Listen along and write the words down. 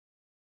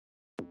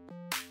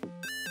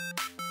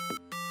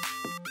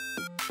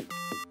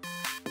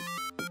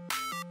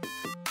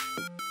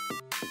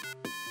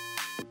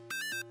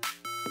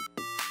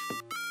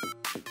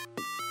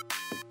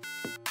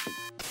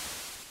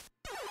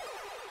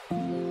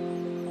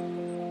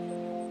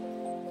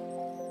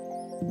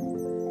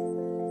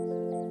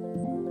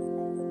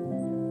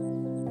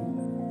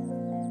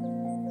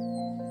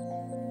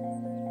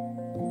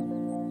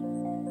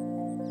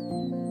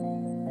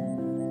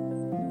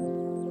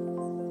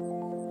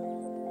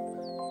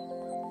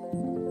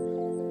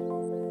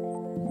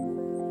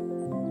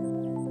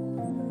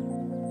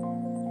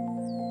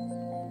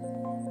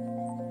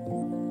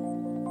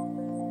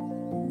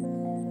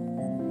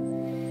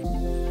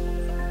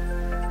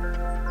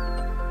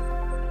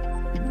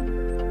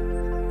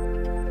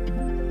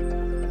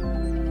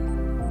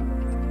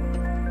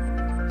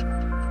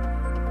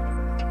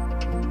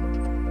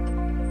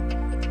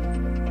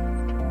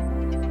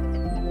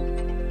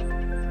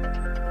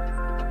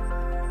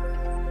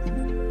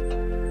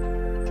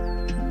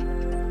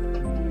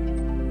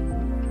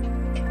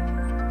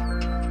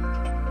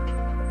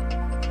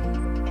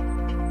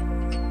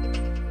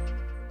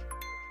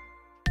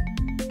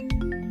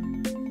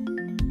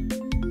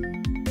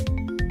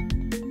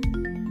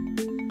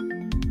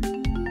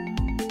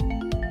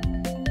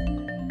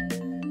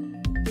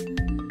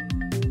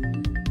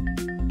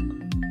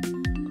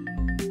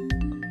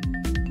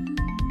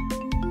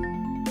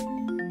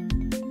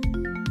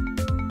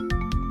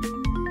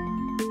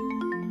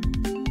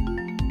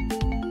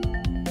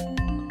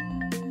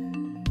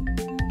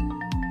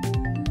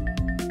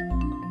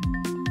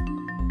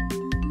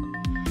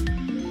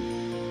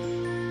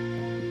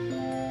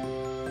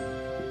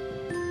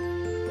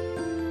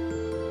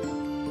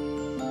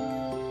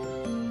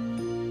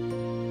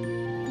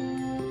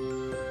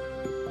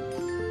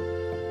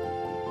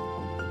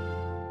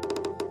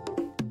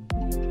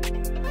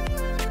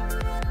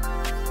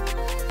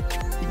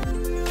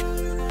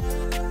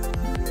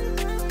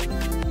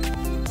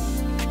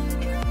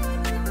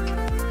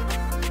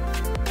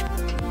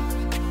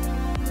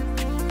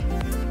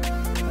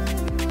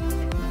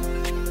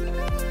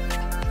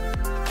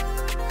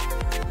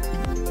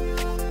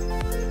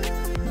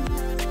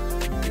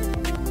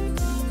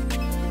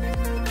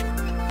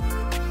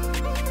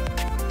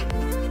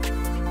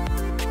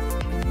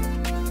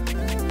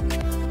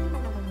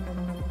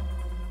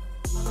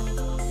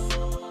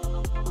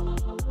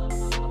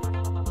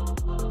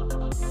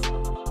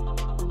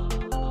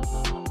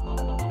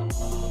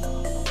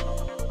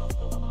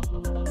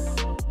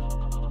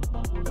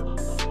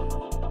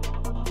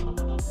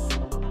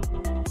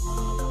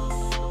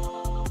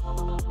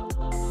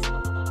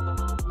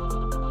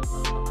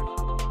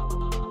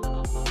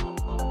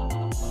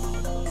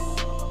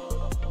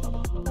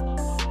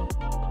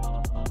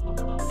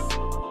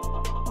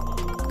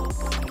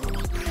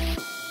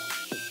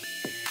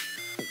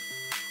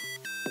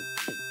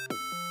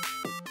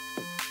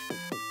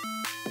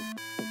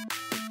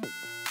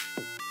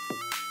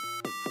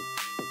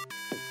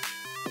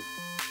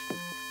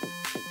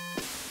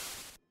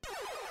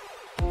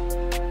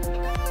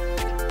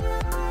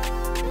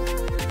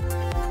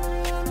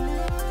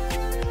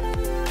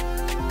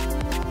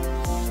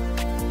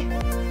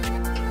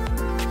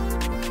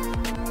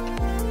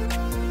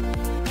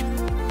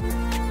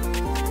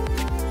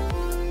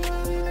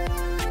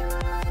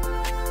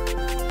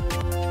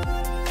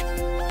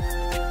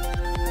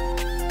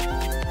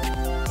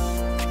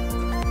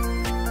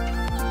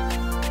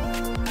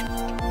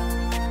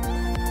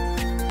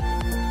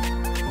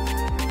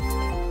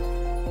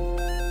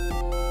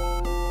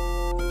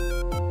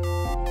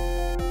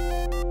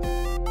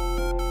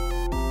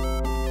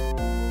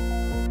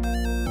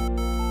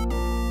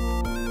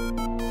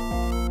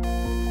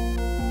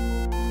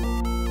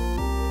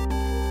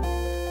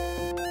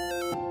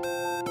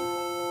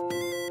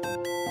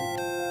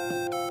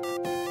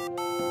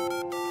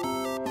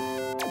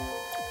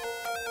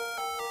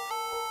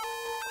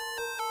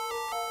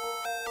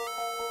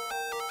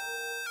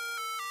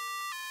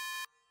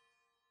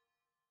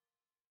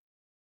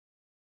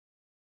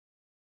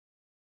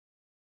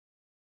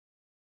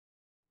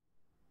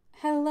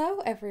Hello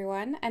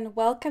everyone and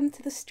welcome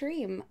to the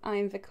stream.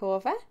 I'm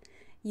Vikova.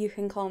 You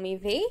can call me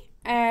V,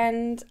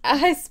 and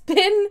it's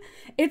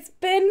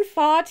been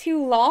far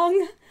too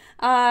long.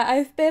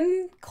 I've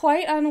been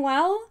quite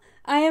unwell.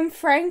 I am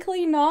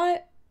frankly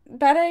not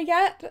better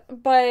yet,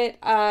 but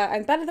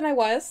I'm better than I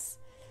was.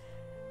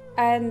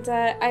 And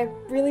I'm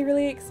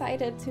really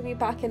excited to be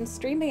back in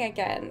streaming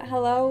again.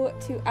 Hello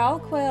to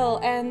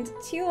Alquil and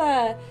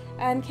Tula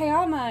and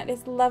Kayama. It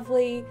is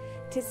lovely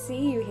to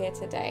see you here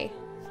today.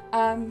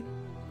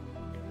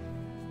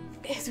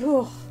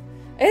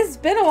 It's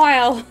been a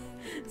while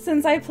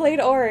since I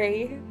played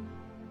Ori.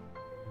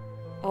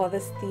 Oh,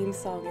 this theme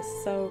song is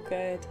so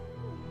good.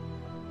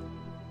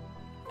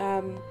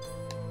 I'm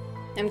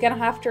gonna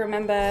have to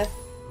remember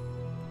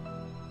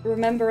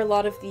a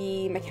lot of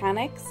the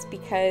mechanics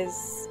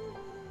because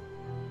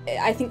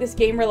I think this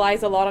game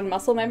relies a lot on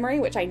muscle memory,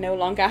 which I no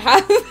longer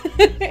have.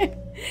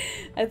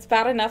 It's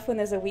bad enough when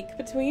there's a week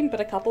between,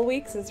 but a couple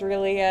weeks is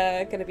really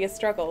gonna be a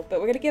struggle, but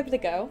we're gonna give it a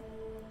go.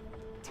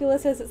 Tula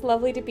says it's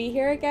lovely to be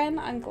here again.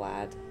 I'm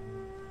glad.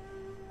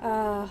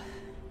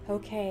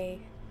 Okay.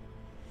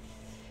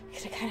 I'm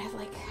gonna kind of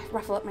like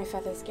ruffle up my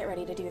feathers, get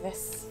ready to do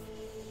this.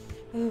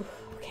 Ooh,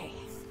 okay.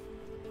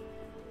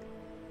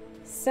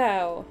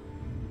 So,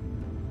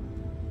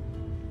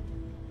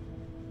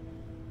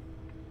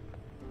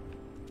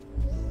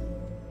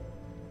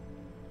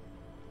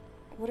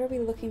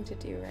 looking to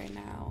do right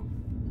now?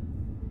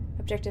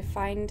 Objective,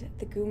 find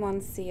the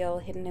Gumon seal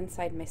hidden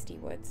inside Misty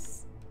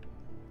Woods.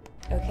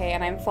 Okay,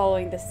 and I'm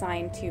following the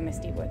sign to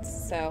Misty Woods,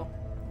 so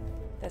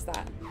there's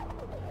that.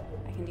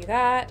 I can do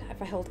that.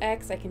 If I hold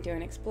X, I can do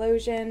an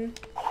explosion.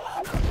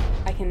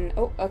 I can...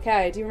 Oh,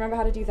 okay, I do remember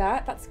how to do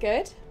that. That's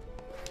good.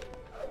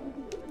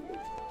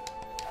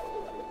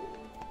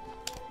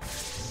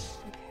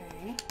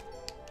 Okay.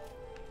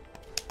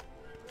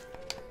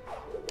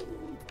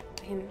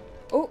 I can...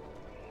 Oh!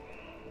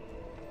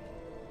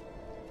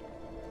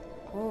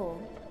 Oh.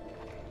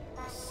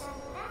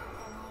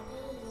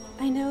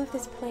 I know of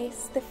this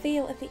place, the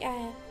feel of the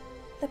air.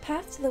 The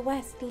path to the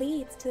west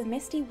leads to the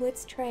Misty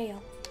Woods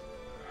Trail.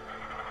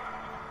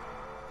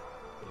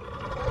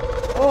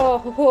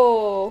 Oh,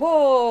 oh,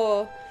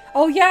 oh.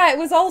 Oh yeah, it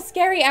was all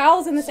scary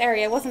owls in this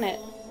area, wasn't it?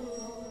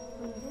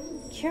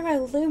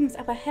 Kuro looms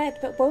up ahead,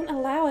 but won't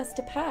allow us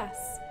to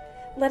pass.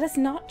 Let us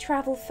not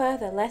travel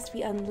further, lest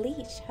we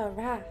unleash her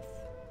wrath.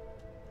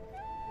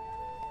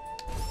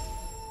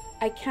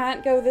 I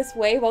can't go this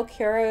way while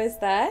Kuro is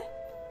there?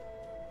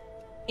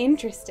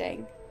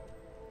 Interesting.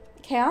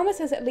 Kayama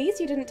says at least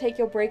you didn't take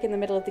your break in the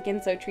middle of the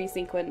Ginso tree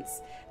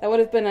sequence. That would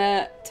have been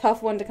a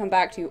tough one to come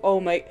back to.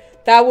 Oh my,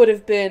 that would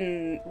have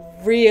been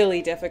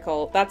really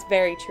difficult. That's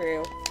very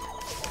true.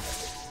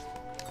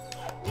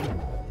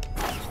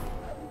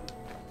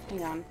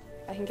 Hang on,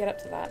 I can get up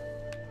to that.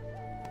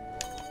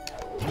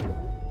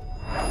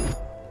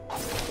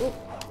 Ooh.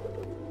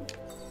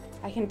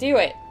 I can do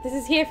it. This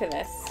is here for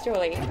this,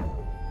 surely.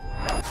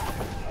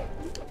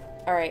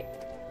 Alright.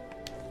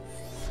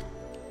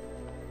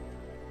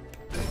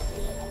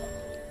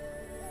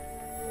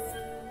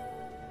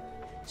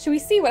 Should we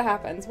see what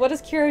happens? What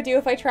does Kuro do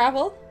if I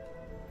travel?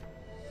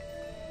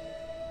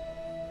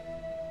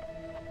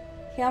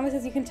 Kayama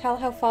says you can tell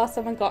how far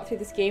someone got through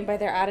this game by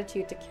their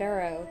attitude to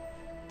Kuro.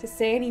 To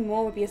say any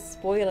more would be a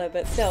spoiler,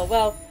 but still.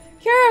 Well,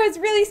 Kuro is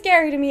really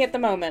scary to me at the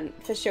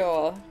moment, for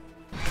sure.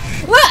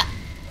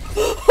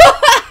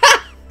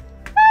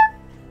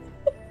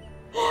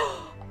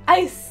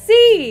 I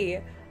see!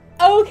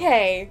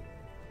 Okay.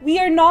 We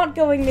are not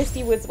going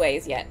Misty Woods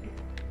ways yet.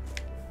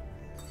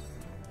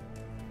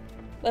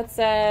 Let's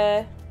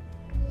save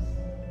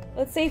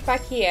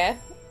back here.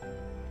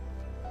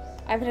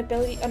 I have an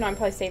ability... Oh no, I'm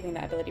probably saving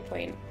that ability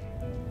point.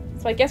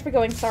 So I guess we're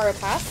going Sorrow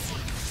Pass.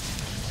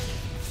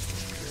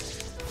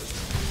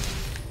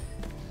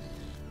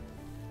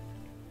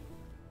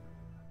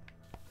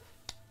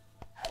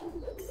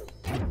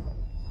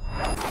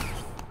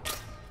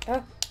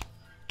 Oh.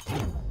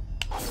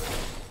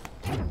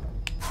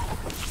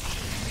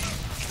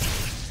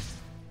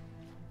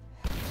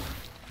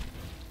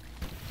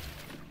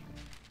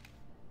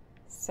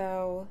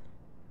 So,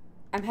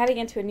 I'm heading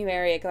into a new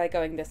area by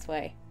going this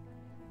way.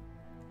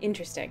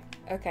 Interesting.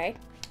 Okay.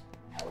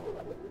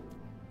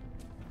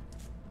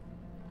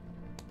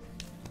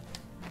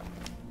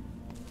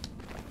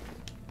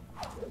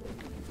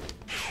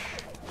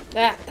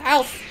 Ah, the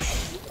house!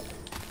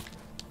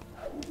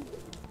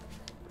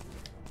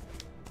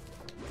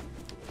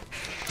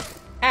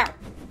 Ow!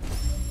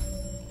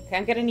 Okay,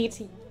 I'm gonna need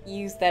to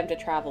use them to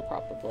travel,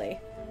 probably.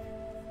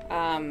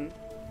 I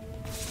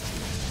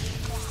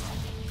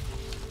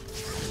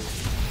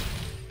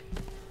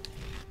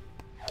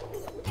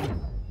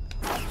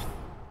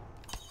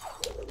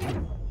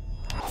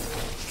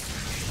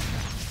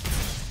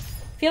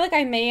feel like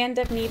I may end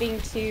up needing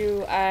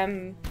to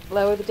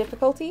lower the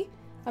difficulty.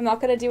 I'm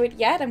not going to do it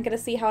yet. I'm going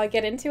to see how I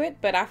get into it,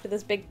 but after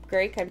this big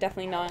break, I'm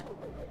definitely not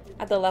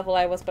at the level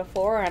I was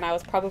before, and I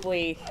was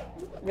probably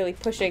really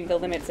pushing the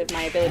limits of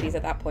my abilities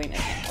at that point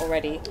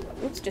already.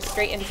 Oops, just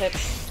straight into...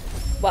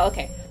 Well,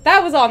 okay.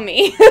 That was on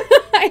me.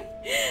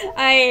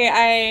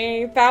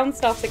 I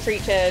bounced off the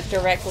creature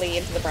directly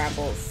into the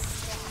brambles.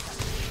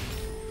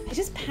 I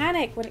just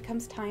panic when it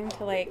comes time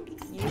to, like,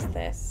 use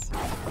this.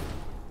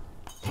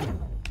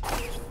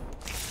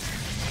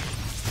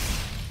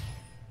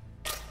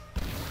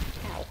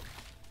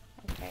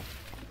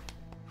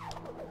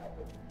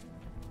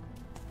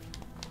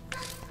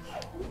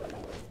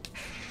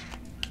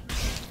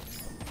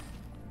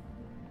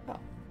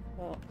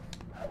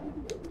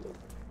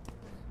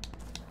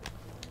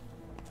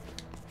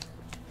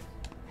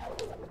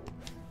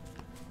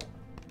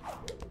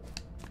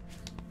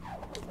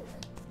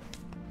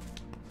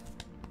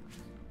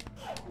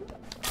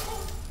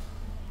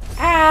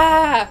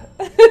 Ah!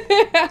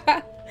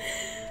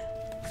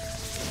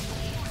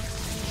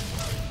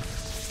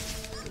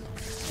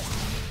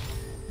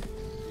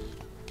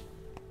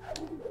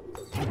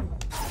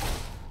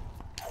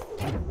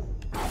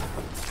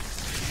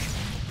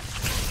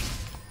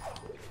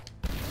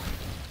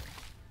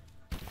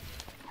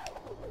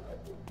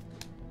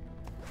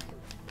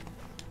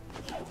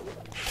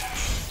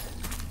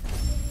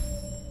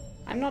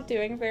 I'm not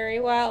doing very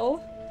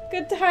well.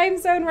 Good time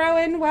zone,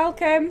 Rowan.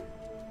 Welcome.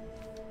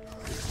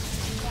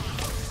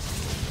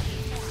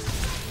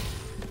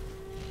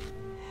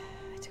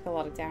 I took a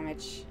lot of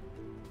damage.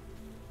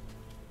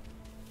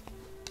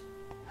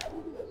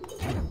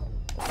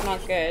 That's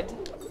not good.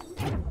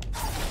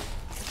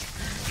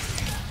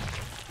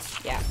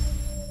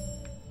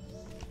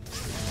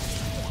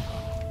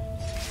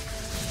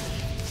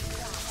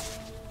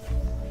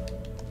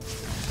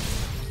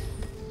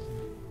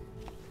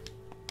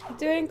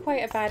 doing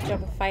quite a bad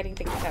job of fighting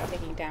things without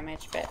taking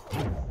damage, but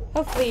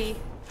hopefully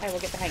I will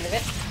get the hang of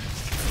it.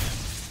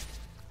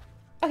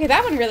 Okay,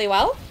 that went really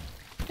well.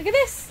 Look at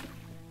this.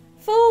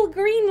 Full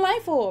green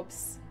life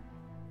orbs.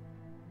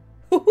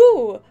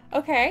 Woohoo!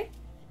 Okay.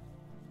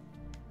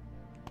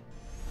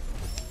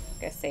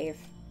 Go save.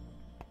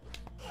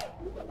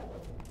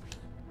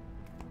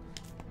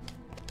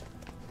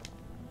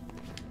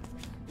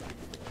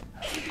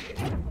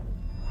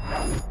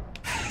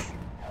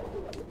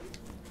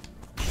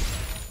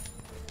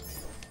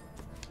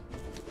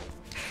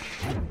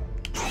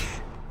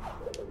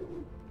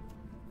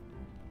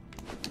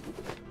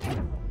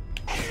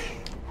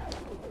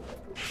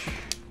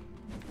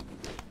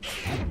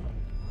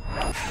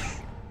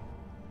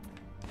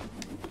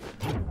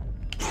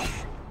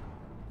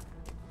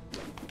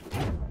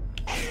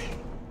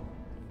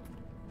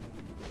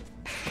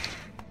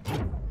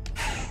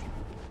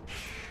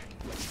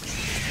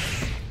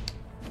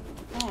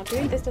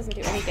 Doing this doesn't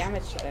do any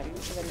damage to them,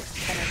 so then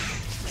it's kind of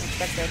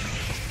unexpected.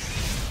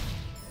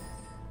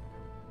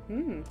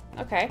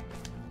 Okay.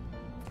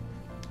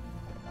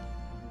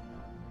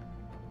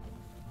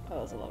 Oh,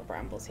 there's a lot of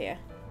brambles here.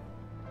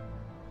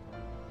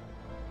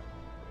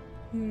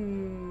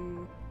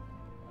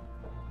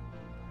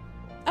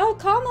 Oh,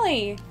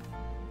 Comely!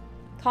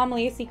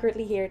 Comely is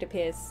secretly here, it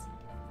appears.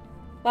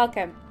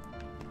 Welcome.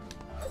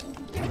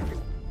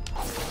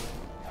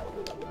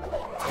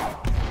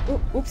 Ooh,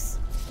 oops.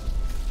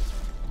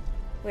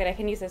 Wait, I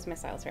can use those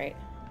missiles, right?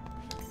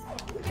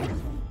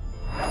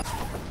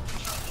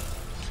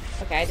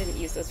 Okay, I didn't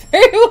use those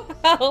very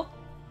well.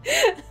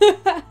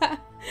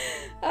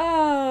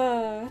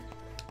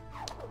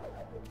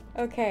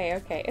 Okay,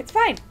 okay. It's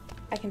fine.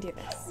 I can do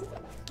this.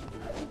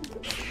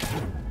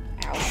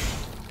 Ow.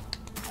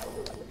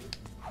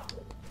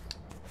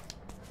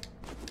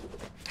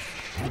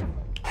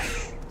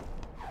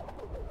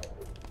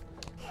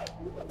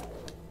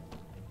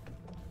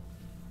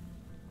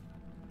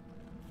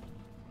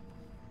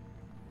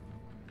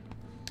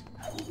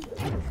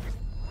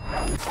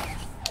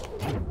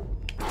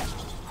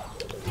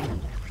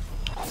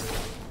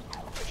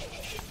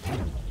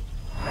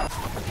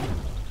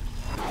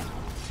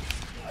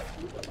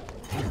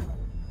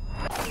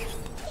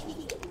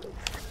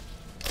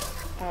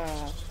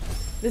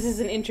 This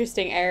is an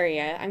interesting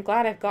area. I'm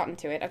glad I've gotten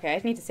to it. Okay,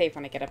 I need to save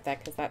when I get up there,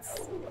 because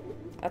that's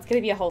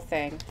gonna be a whole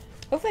thing.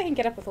 Hopefully I can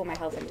get up with all my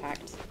health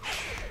intact.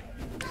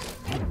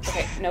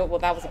 Okay, no, well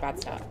that was a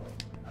bad start.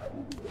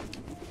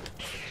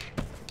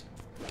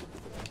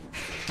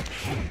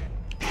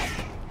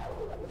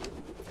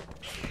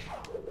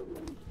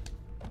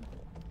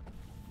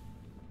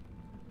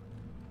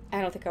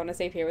 I don't think I want to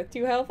save here with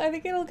 2 health. I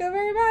think it'll go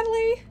very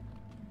badly.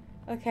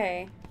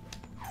 Okay.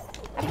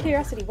 Out of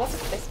curiosity, what's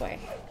up this way?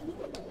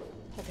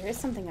 Oh, there is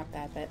something up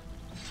there, but...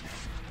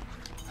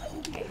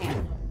 Okay, hang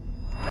on.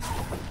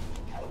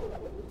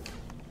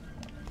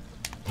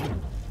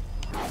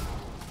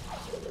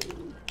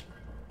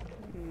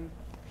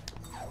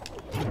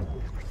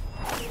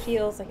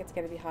 Feels like it's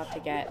gonna be hard to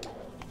get.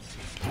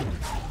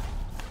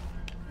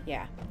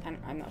 Yeah,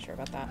 I'm not sure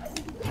about that.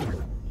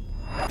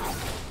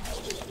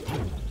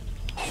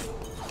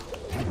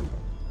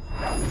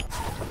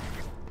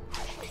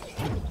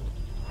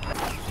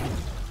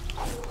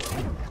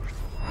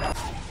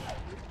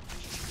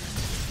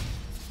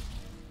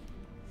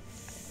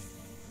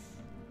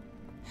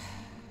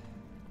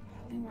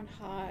 Only 1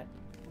 heart.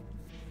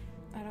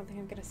 I don't think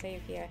I'm gonna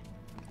save here.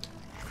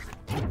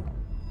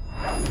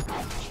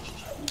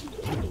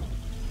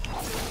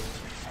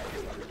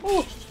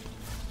 Ooh.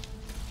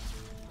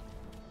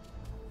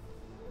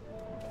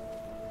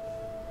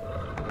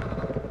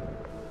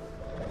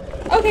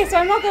 Okay, so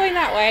I'm not going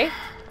that way.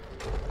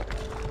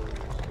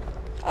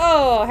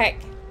 Oh, heck.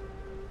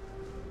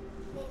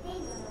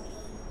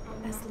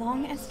 As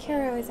long as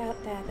Kuro is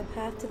out there, the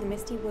path to the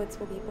Misty Woods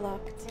will be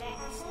blocked.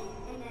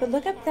 But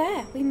look up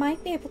there. We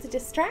might be able to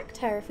distract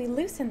her if we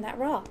loosen that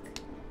rock.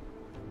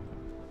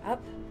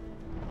 Up.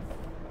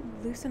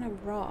 Loosen a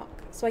rock.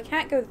 So I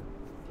can't go...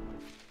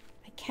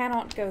 I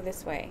cannot go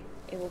this way.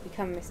 It will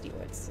become Misty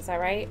Woods. Is that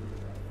right?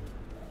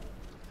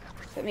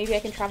 But maybe I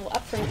can travel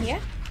up from here?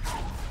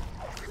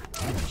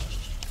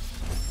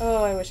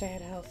 Oh, I wish I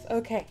had health.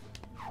 Okay.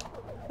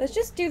 Let's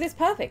just do this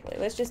perfectly.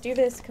 Let's just do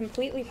this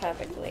completely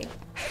perfectly.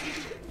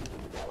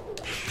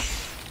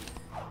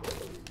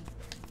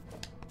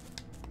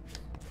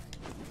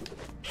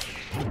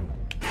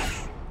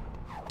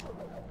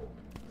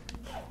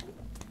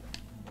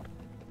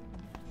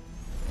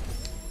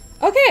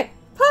 Okay,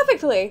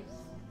 perfectly.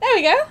 There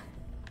we go.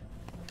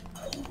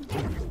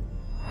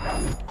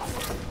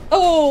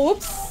 Oh,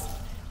 whoops.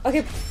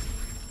 Okay.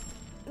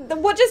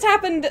 What just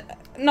happened,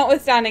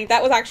 notwithstanding,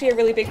 that was actually a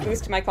really big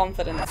boost to my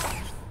confidence.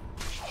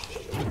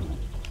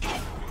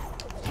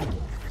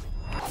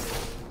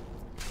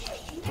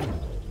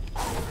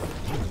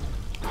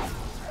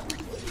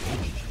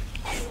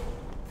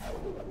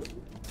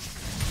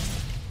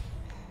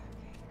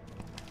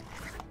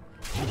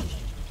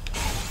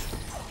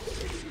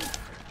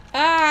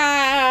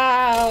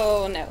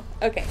 Oh, no.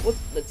 Okay,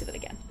 let's do that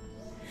again.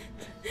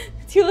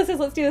 Tula says,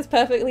 let's do this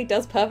perfectly,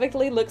 does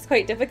perfectly, looks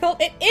quite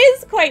difficult. It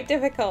is quite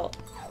difficult!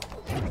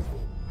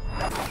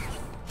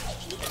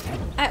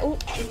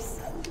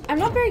 Oops. I'm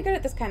not very good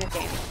at this kind of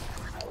game.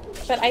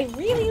 But I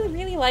really,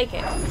 really like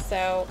it.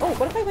 So, oh,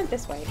 what if I went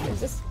this way?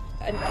 Is this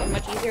a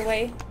much easier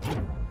way?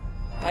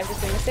 I've just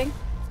been missing?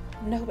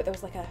 No, but there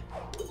was like a...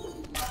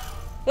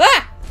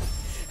 Ah!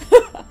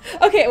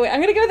 Okay, wait, I'm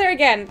gonna go there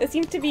again. There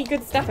seems to be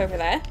good stuff over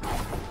there.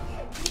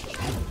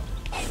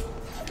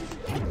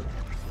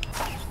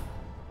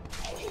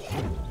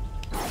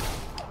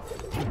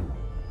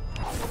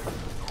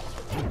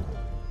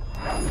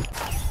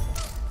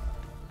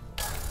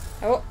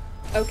 Oh,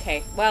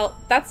 okay. Well,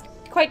 that's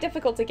quite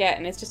difficult to get,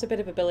 and it's just a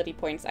bit of ability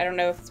points. I don't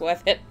know if it's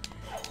worth it.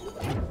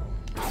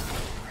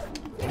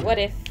 What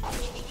if...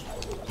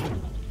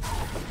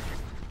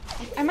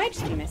 I might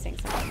just be missing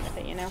something with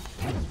it, you know?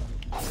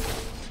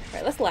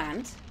 Right, let's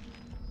land.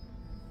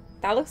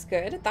 That looks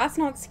good. That's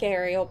not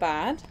scary or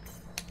bad.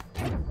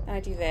 Then I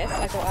do this.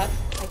 I go up.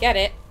 I get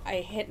it. I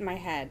hit my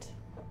head.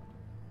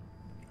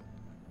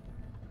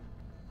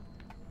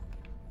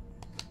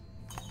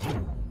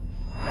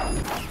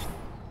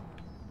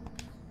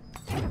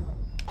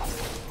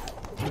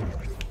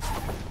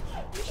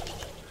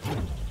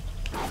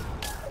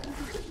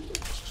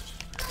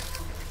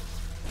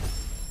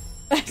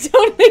 I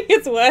don't think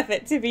it's worth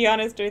it, to be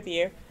honest with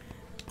you.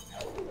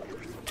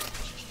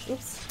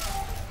 Oops.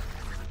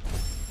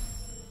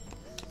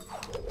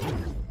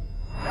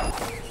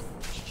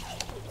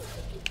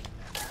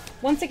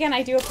 Once again,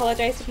 I do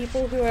apologize to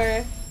people who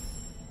are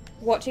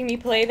watching me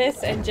play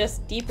this and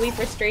just deeply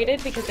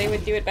frustrated because they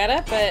would do it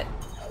better, but,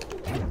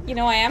 you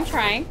know, I am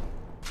trying.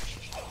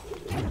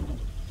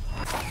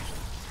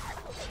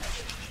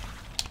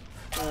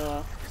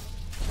 Ugh.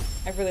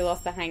 I've really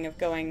lost the hang of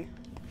going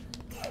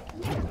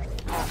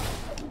up.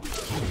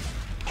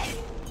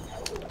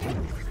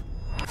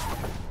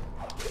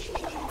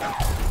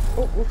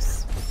 Oh,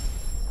 oops.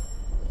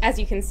 As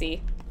you can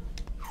see.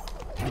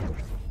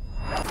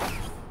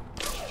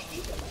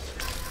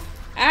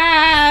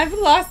 Ah, I've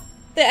lost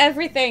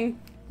everything.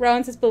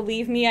 Rowan says,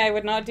 believe me, I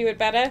would not do it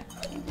better.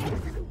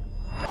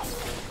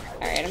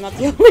 Alright, I'm not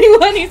the only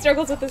one who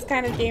struggles with this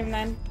kind of game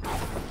then.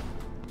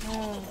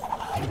 Oh,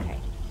 okay.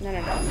 No,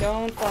 no, no.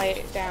 Don't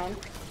fly down.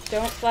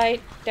 Don't fly.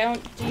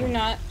 Don't. Do you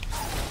not.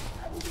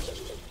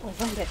 Oh,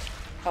 I landed.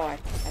 Oh,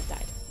 I've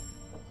died.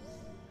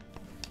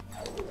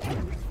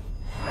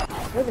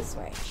 Go this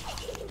way.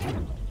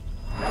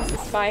 There's the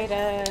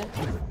spider.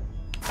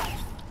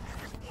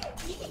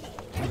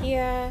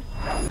 Here.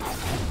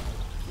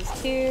 These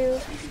two.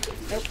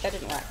 Nope, that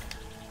didn't work.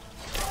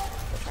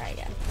 We'll try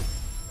again.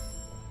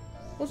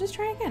 We'll just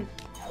try again.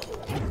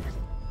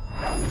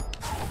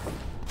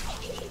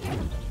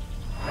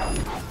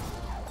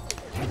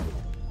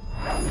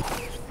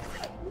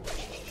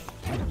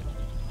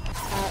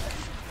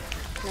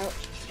 Nope,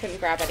 couldn't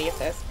grab any of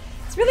this.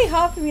 It's really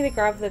hard for me to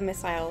grab the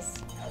missiles.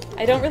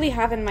 I don't really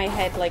have in my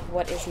head, like,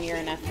 what is near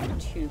enough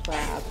to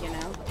grab, you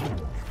know?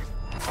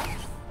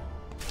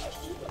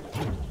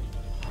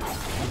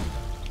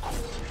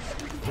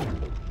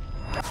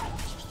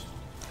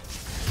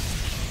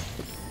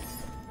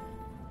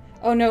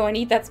 Oh no, I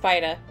need that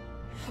spider.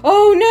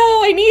 Oh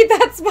no, I need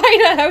that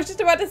spider! I was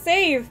just about to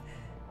save!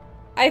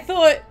 I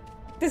thought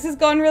this has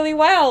gone really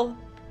well.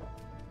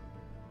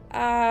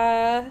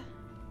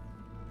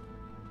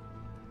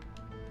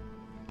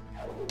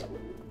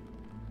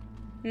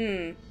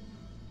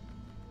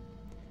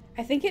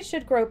 I think it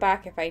should grow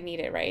back if I need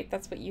it, right?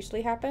 That's what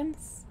usually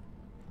happens.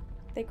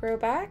 They grow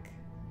back?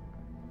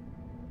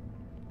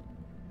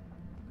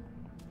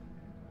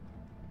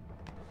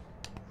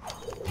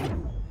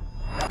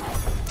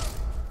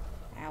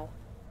 Ow.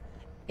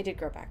 It did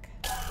grow back.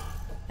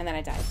 And then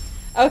I died.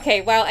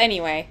 Okay, well,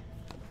 anyway.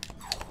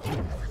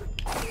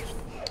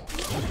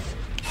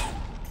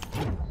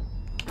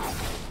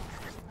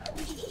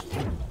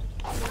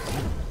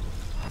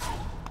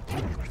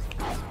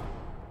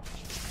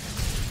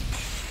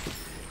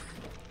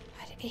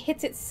 It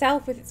hits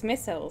itself with its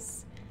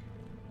missiles.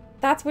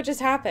 That's what just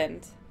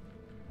happened.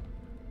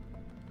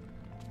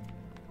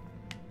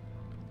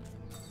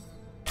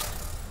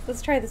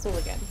 Let's try this all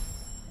again.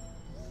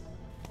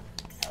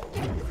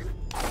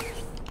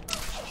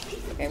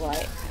 Okay, well,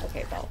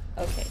 okay, well,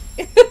 okay.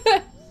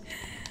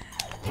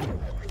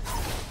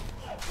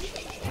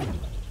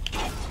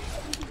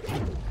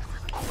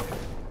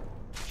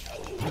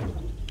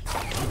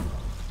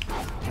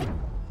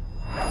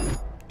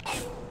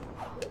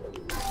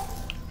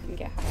 Didn't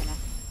get high enough.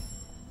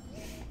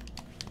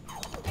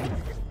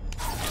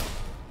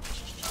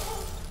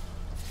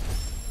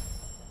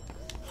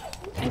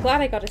 I'm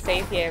glad I got a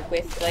save here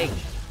with, like,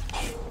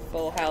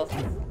 full health.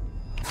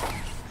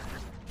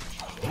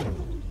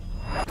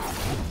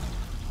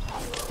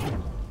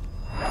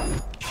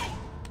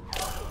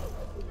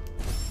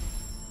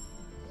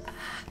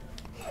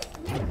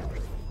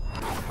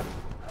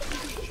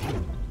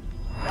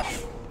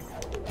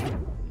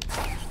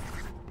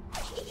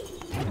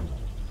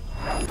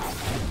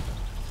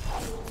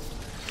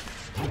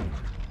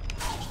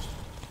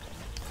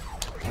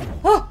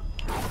 Oh!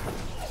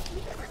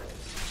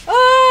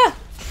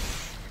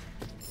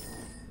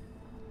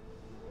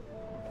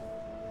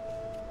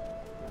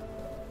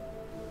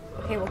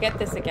 Okay, we'll get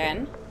this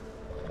again.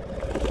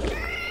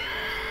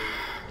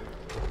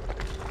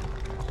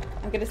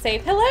 I'm gonna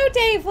save. Hello,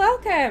 Dave.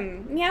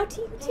 Welcome. Meow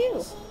to you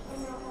too.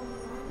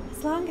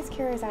 As long as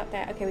Kira's out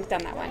there. Okay, we've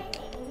done that one.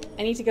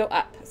 I need to go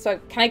up. So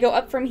can I go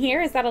up from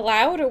here? Is that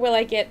allowed, or will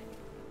I get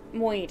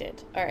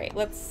moided? All right,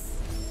 let's.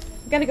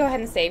 I'm gonna go ahead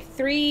and save.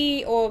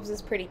 3 orbs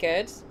is pretty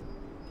good.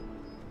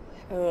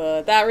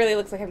 That really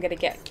looks like I'm gonna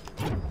get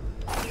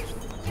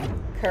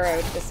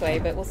Kuro'd this way,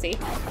 but we'll see.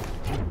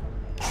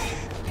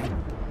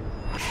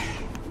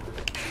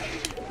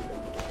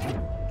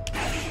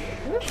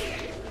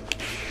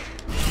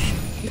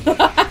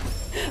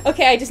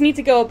 Okay, I just need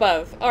to go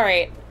above. All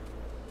right.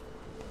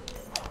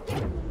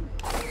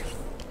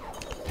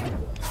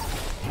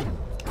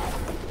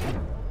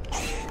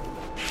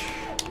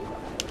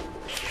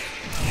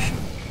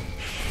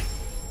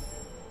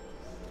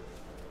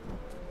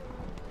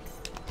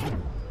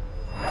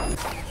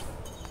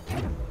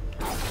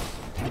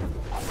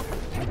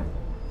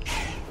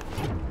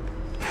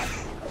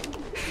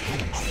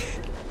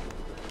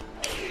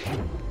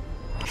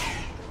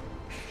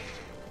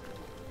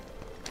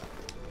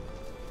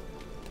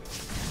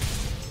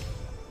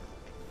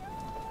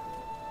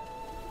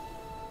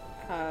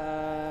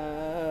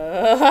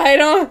 I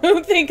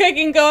don't think I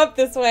can go up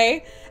this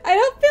way. I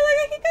don't feel like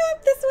I can go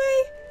up this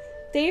way.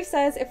 Dave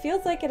says, it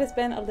feels like it has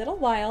been a little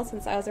while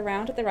since I was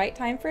around at the right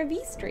time for a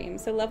V-stream.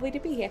 So lovely to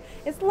be here.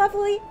 It's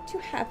lovely to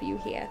have you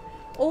here.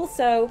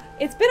 Also,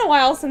 it's been a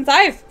while since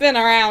I've been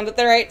around at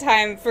the right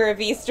time for a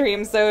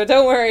V-stream, so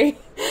don't worry.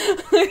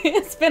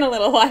 It's been a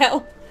little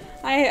while.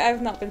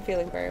 I've not been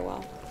feeling very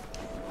well.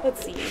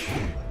 Let's see.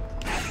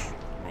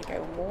 Can I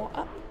go more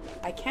up?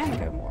 I can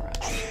go more up.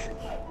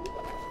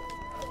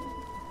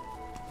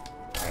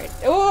 Alright.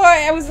 Oh,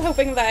 I was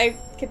hoping that I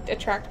could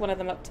attract one of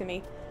them up to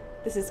me.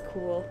 This is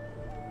cool.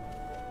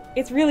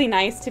 It's really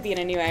nice to be in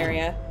a new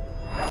area.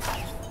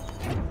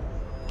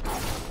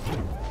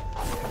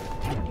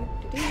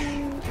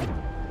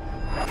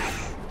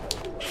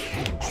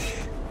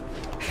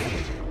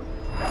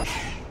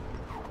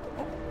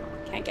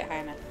 Can't get high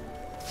enough.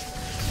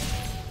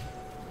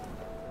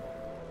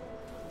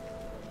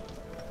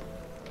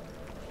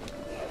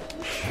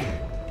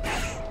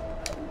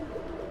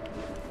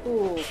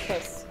 Ooh,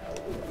 close.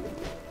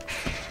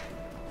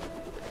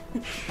 Do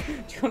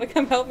you want to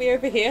come help me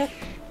over here?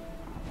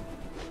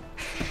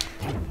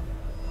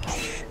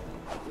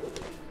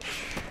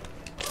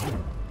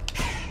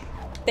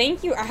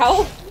 Thank you,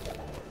 owl.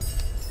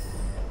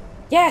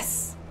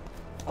 Yes!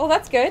 Oh,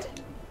 that's good.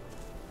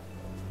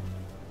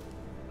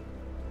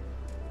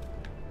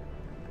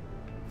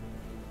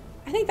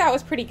 I think that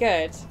was pretty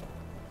good.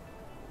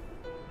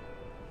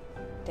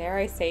 Dare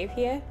I save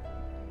here?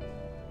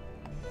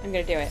 I'm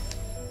gonna do it.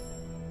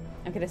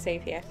 I'm gonna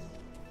save here.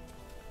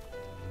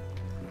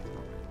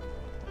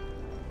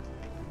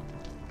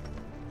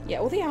 Yeah,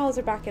 all the owls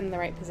are back in the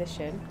right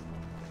position.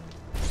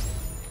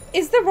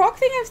 Is the rock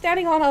thing I'm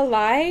standing on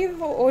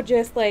alive or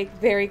just like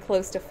very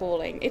close to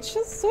falling? It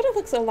just sort of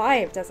looks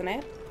alive, doesn't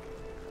it?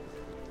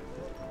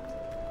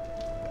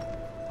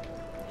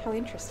 How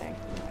interesting.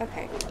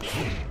 Okay.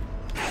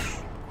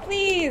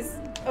 Please!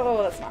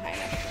 Oh, that's not high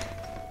enough.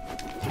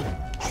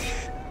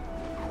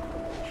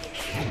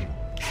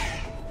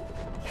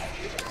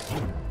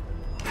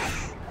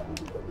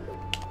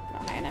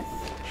 Not high enough.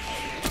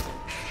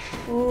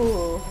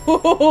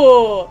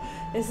 Ooh.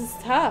 This is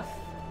tough.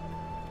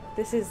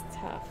 This is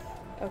tough.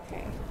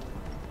 Okay.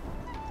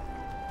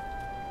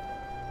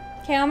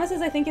 Kayama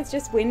says, I think it's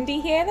just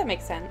windy here. That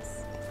makes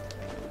sense.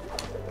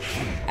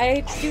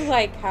 I do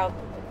like how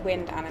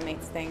wind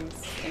animates things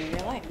in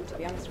real life, to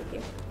be honest with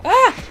you.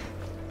 Ah!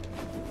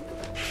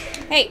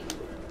 Hey!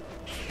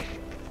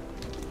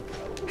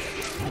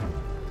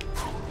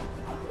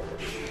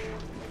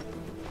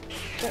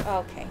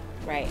 Okay,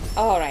 right.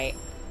 Alright.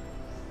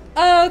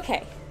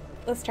 Okay.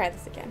 Let's try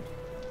this again.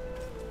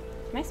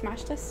 Can I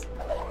smash this?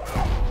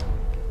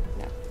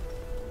 No.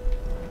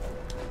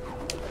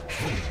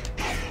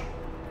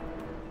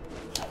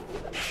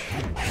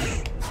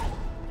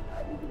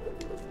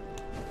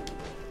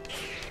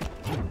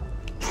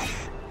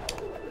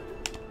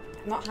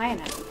 I'm not high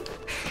enough.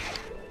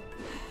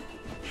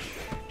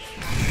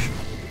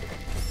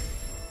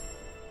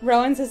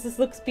 Rowan says this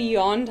looks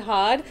beyond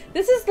hard.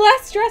 This is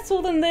less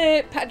stressful than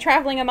the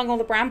traveling among all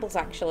the brambles,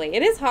 actually.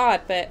 It is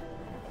hard, but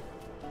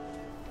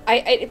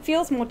it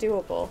feels more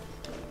doable.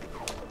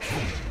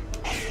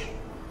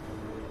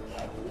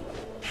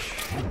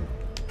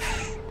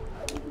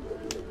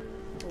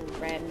 Ooh,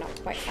 red, not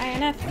quite high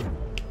enough.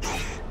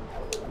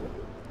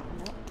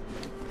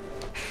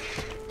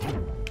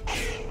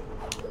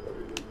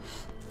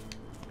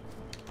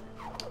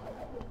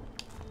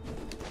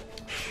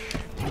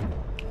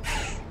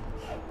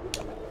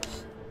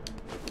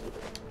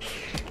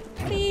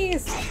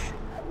 Please!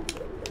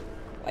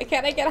 Why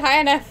can't I get high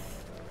enough?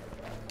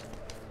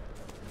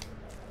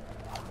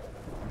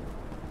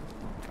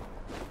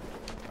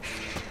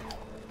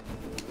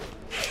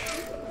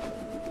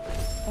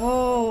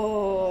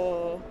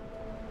 Oh.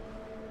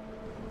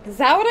 Is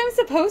that what I'm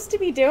supposed to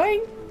be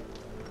doing?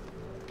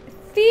 It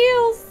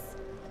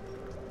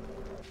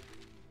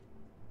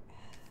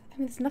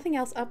mean, there's nothing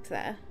else up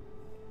there.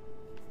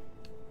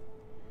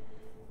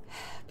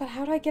 But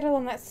how do I get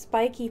along that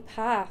spiky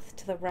path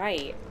to the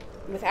right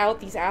without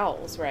these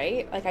owls,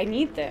 right? Like, I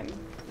need them.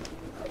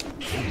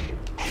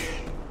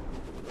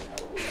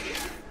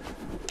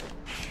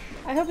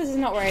 I hope this is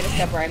not where I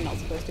discover I'm not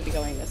supposed to be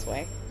going this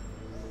way.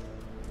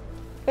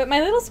 But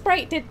my little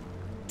sprite did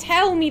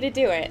tell me to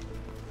do it.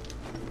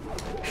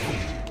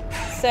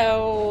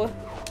 So...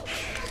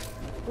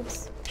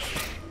 Oops.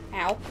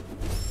 Ow.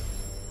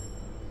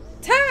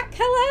 Tack!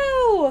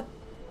 Hello!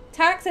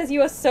 Tack says,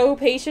 you are so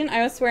patient.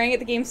 I was swearing at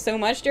the game so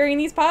much during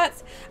these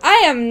parts. I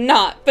am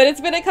not, but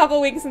it's been a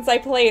couple weeks since I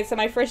played, so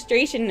my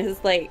frustration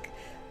has, like,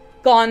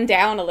 gone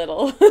down a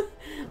little.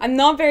 I'm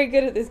not very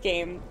good at this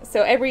game,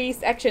 so every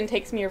section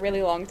takes me a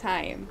really long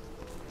time.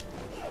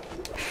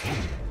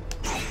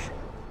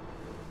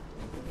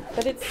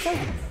 But it's so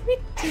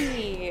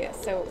pretty,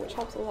 so, which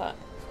helps a lot.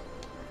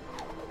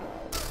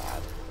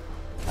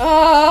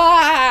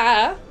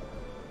 Ah!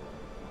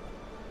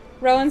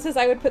 Rowan says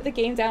I would put the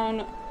game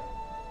down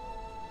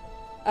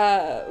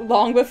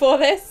long before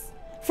this.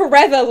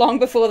 Forever long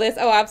before this.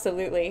 Oh,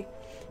 absolutely.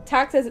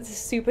 Tack says it's a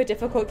super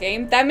difficult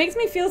game. That makes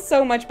me feel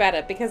so much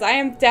better because I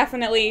am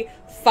definitely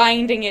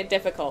finding it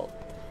difficult.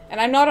 And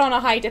I'm not on a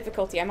high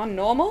difficulty. I'm on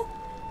normal.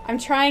 I'm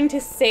trying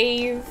to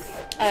save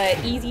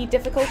easy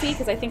difficulty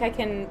because I think I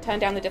can turn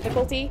down the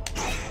difficulty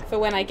for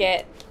when I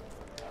get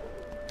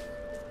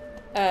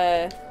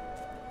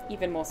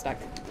even more stuck.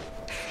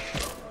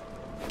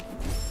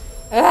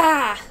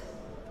 Ah!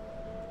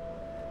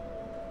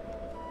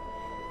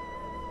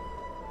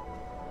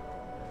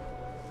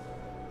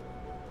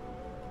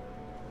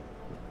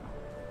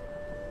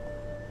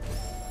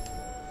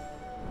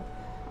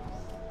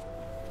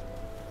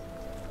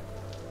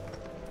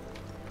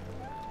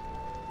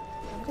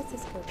 Where does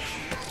this go?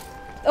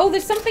 Oh,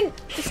 there's something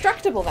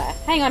destructible there.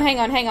 Hang on, hang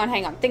on, hang on,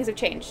 hang on. Things have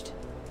changed.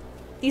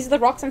 These are the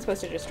rocks I'm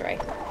supposed to destroy.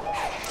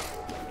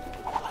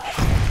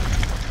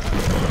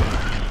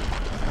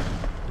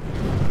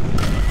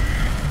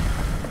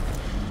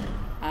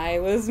 I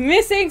was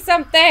missing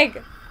something!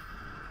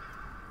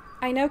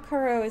 I know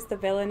Kuro is the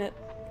villain,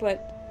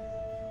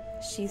 but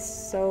she's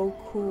so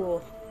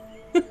cool.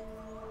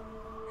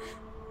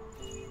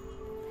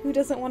 Who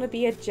doesn't want to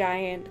be a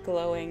giant,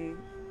 glowing,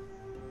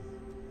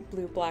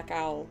 blue-black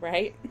owl,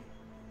 right?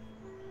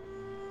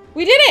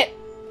 We did it!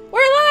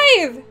 We're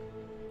alive!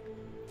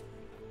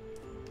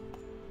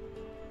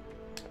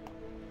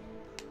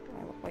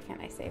 Why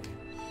can't I save?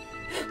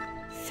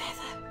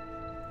 Feather!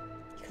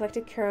 You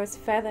collected Kuro's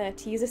feather.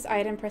 To use this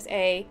item, press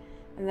A,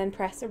 and then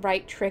press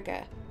right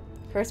trigger.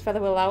 Kuro's feather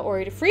will allow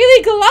Ori to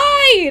freely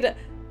glide!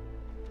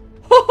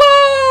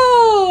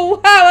 Ho-ho!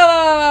 Wow, wow,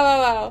 wow, wow,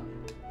 wow, wow.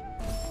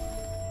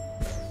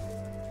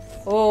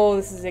 Oh,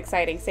 this is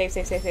exciting. Save,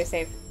 save, save, save,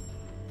 save.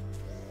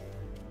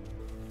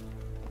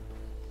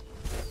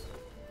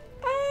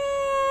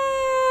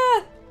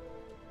 Ah!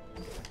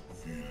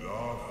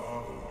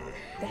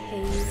 The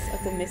haze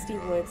of the misty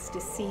woods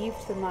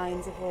deceived the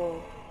minds of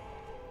all.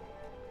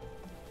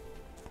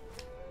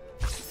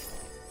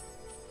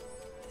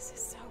 This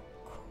is so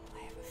cool. I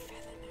have a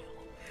feather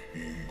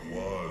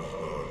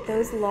now.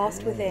 Those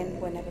lost within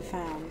were never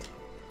found.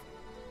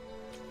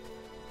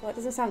 Well, that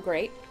doesn't sound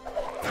great.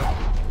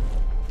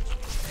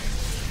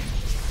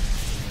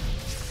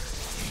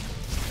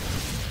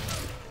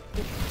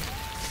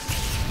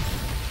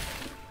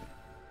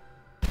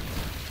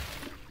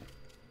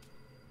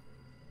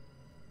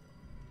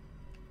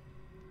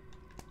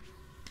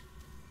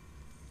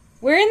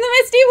 We're in the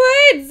misty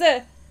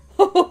woods!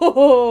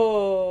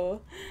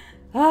 Oh.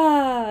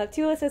 Ah,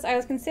 Tula says, I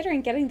was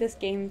considering getting this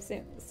game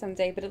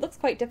someday, but it looks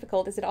quite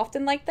difficult. Is it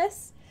often like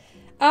this?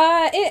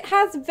 It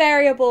has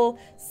variable.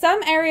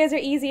 Some areas are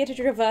easier to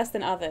traverse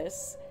than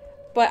others,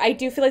 but I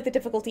do feel like the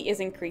difficulty is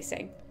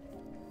increasing.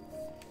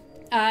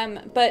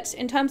 But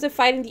in terms of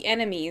fighting the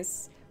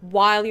enemies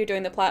while you're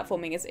doing the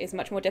platforming is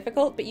much more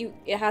difficult, but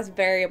it has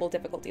variable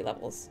difficulty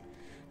levels.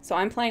 So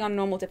I'm playing on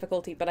normal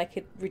difficulty, but I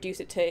could reduce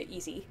it to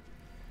easy.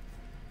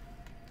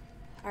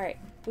 Alright,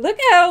 look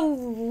how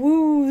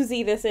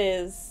woozy this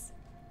is.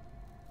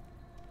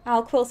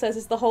 Al Quill says,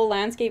 is the whole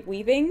landscape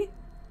weaving?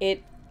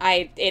 It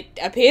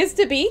appears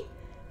to be.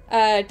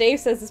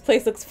 Dave says this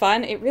place looks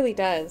fun. It really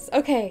does.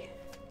 Okay.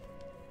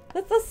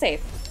 Let's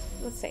save.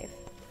 Let's save.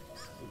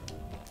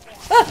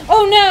 Ah!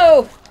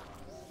 Oh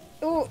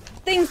no! Ooh,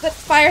 things that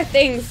fire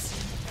things.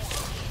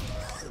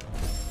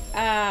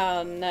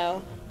 Oh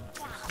no.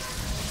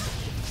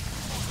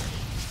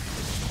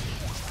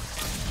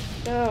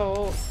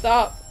 No,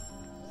 stop.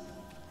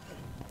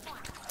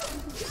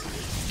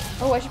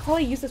 Oh, I should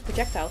probably use this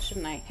projectile,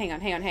 shouldn't I? Hang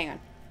on, hang on, hang on.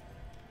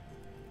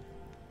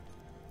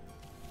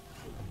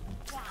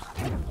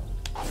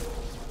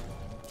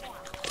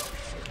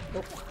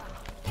 Oh.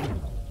 Can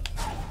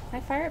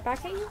I fire it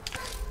back at you?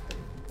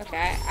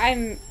 Okay,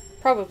 I'm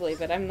probably,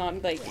 but I'm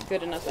not, like,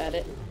 good enough at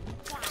it.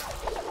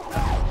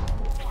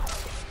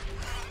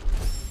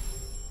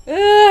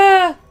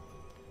 Ugh!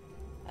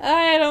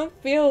 I don't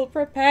feel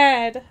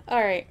prepared.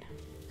 Alright.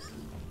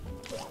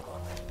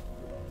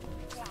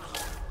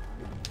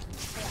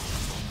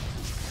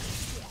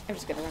 I'm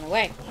just gonna run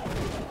away.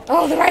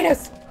 Oh, the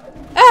rhinos!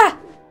 Ah!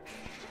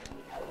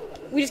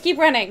 We just keep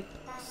running.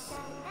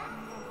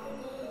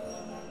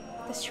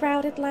 The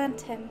shrouded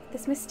lantern.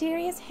 This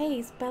mysterious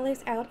haze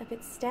bellows out of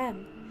its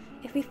stem.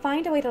 If we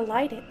find a way to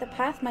light it, the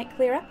path might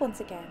clear up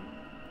once again.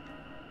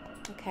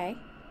 Okay.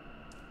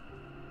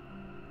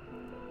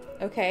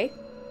 Okay.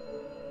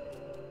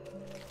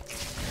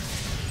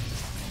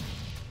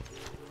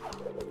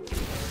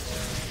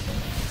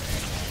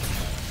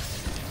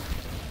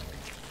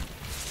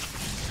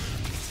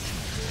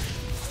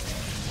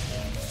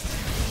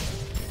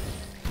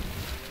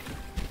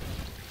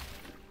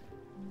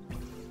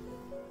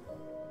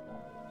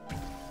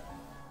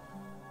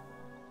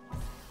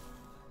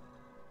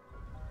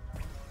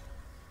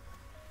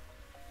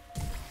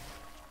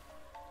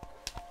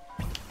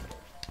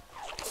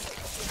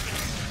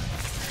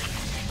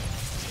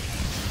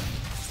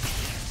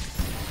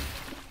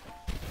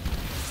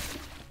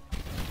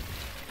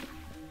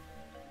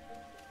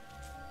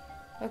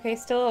 Okay,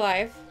 still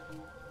alive.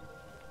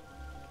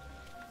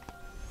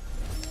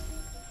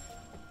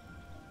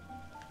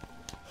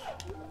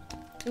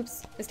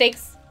 Oops,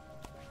 mistakes.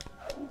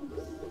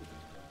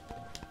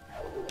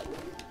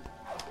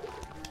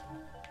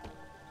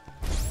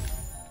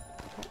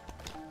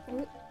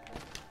 Ooh.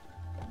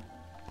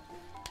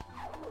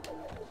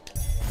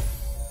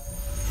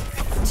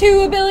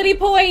 2 ability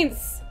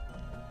points!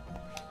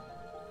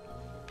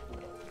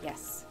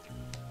 Yes.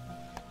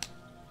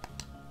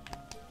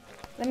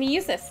 Let me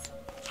use this.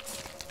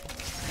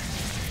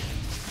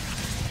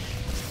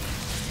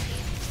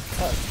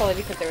 Oh, it's probably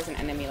because there was an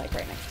enemy like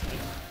right next to me.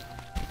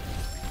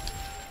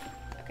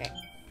 Okay.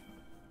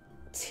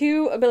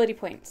 2 ability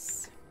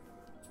points.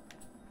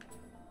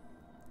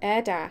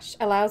 Air dash.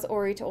 Allows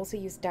Ori to also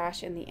use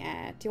dash in the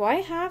air. Do I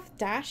have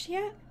dash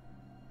yet?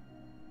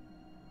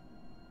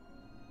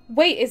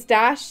 Wait, is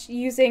dash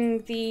using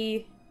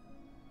the...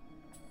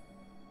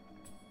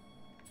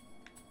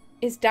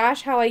 Is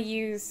dash how I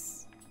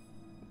use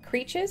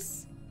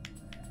creatures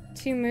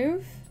to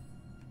move?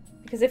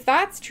 Because if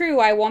that's true,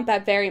 I want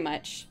that very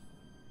much.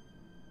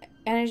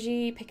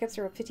 Energy pickups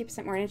are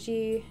 50% more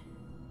energy.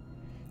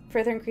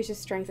 Further increases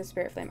strength of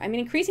Spirit Flame. I mean,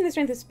 increasing the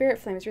strength of Spirit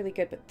Flame is really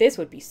good, but this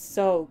would be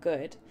so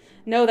good.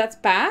 No, that's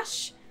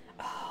bash?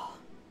 Oh.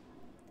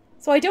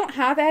 So I don't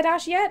have air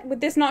dash yet? Would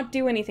this not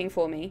do anything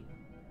for me?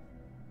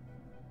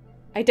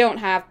 I don't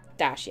have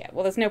dash yet.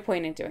 Well, there's no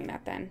point in doing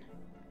that then.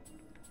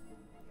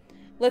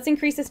 Let's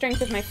increase the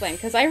strength of my flame,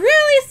 because I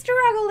really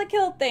struggle to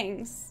kill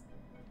things.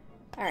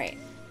 Alright.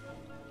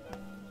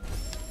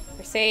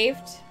 We're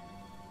saved.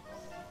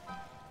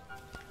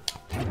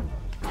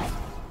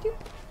 Doop.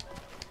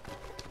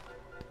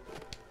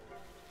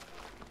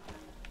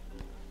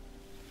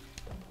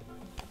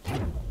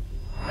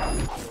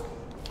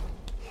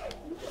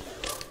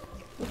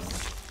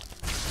 Oops.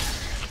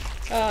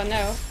 Oh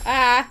no.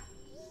 Ah!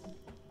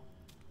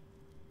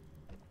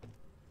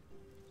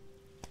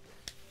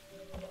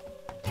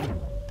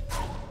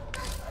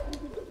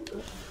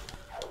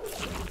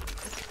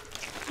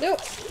 Nope.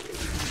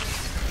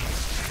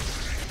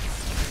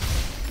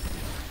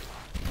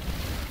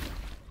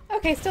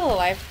 Okay, still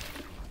alive.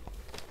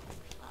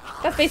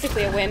 That's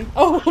basically a win.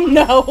 Oh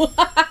no!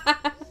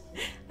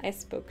 I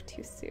spoke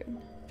too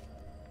soon.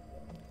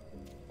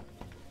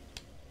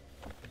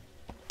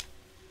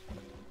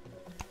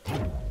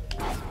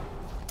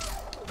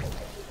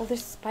 Oh,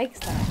 there's spikes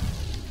there.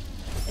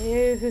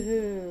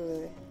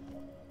 Ooh.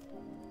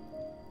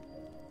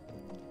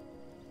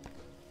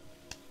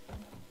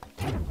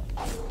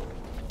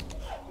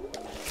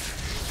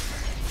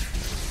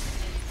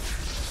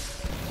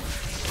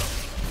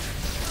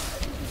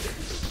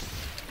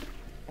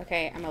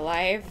 Okay, I'm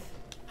alive.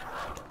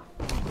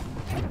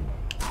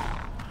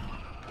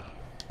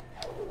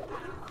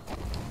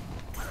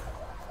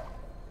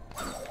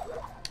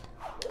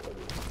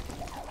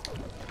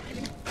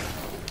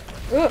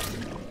 Ooh.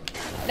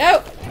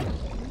 No!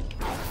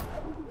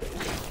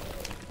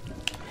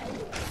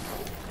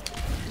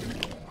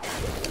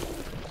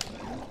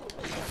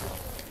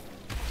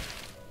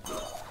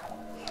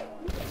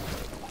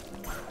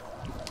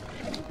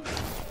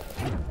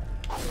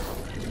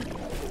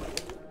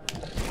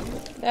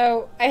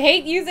 No, I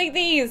hate using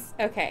these!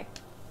 Okay.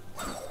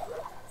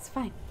 It's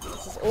fine.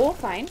 This is all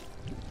fine.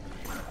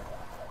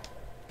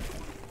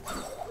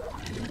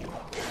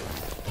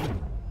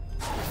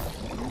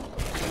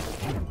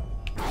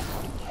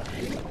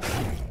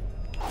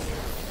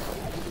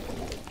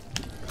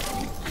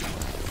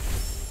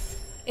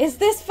 Is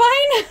this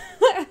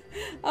fine?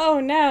 Oh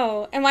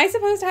no. Am I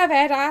supposed to have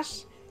air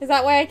dash? Is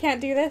that why I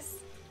can't do this?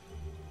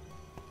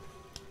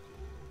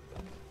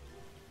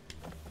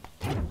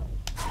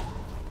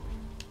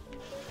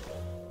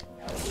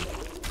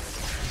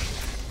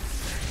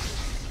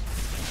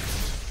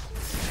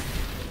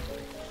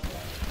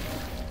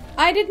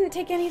 I didn't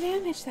take any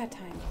damage that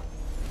time.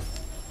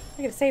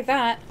 I gotta save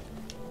that.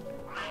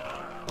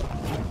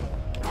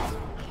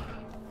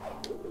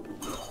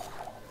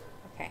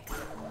 Okay.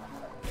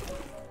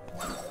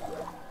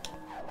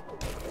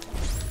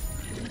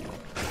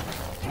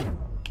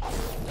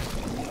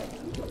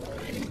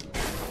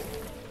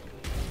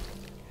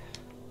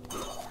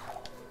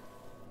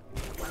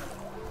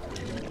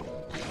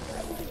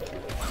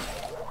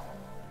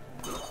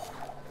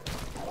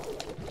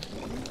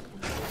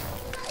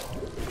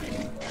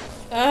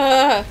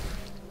 Ugh.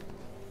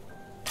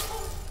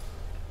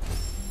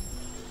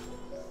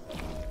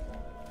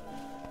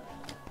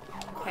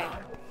 Okay.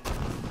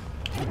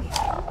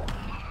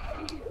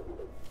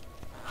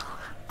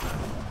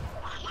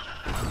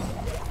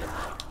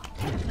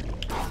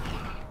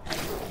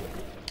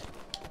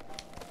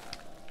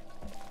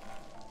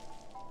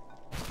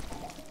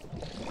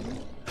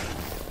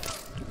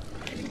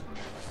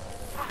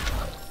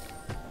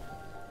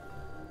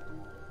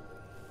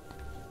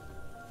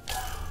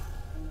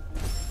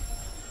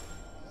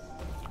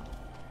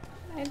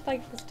 I'd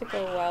like this to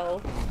go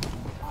well.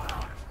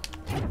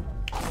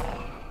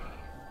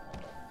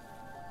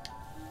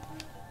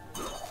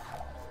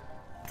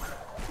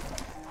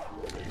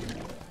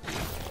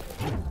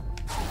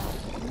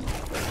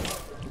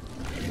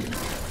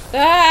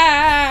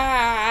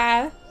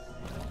 Ah!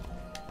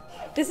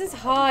 This is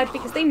hard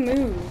because they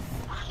move.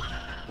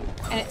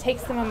 And it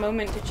takes them a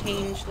moment to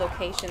change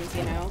locations,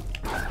 you know?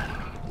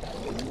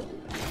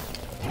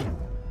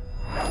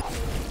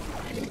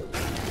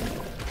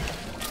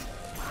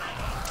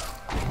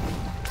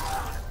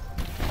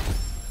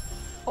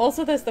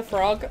 Also, there's the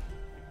frog.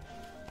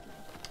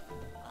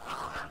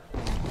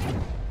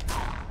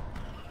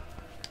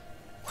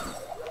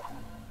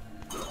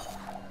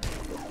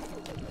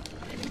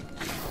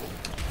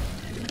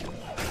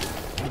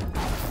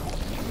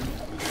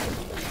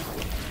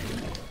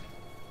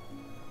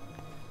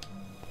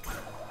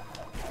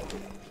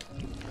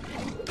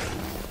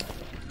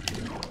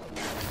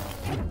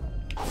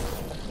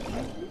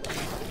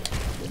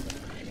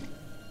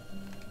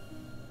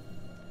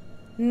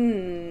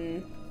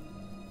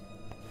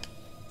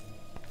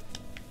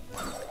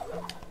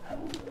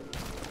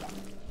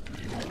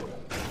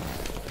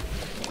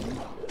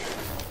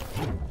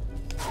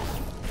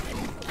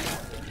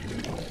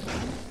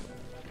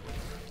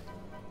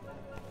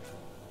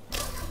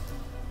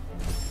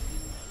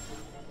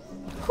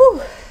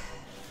 Whew.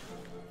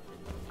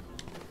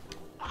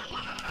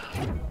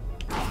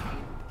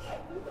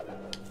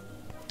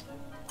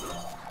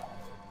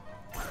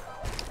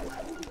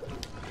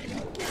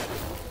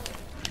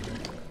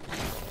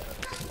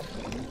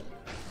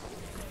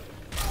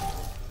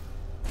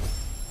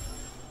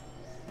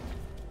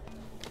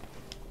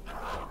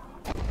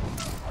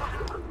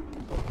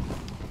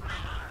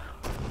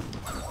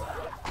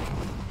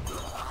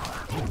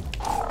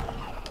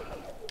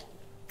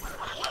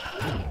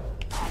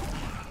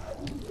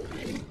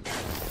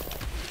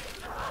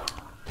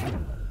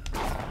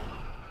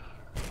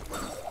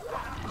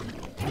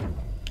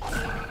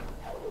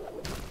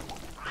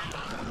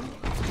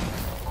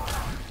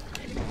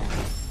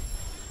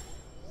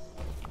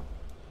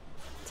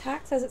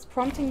 Tack says it's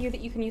prompting you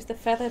that you can use the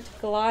feather to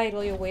glide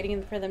while you're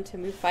waiting for them to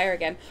move fire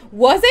again.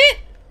 Was it?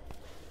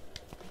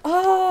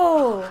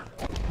 Oh!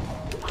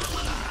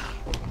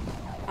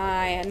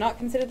 I had not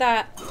considered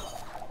that.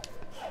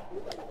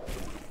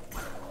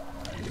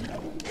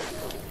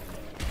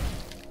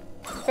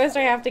 First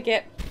I have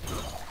to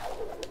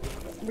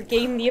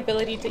regain the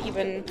ability to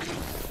even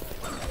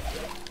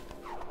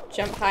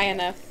jump high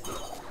enough.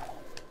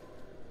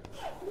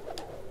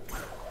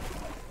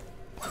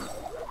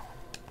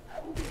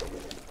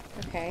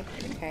 Okay,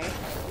 okay.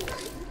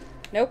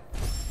 Nope.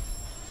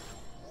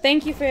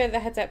 Thank you for the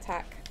heads up,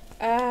 Tack.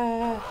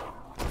 Okay,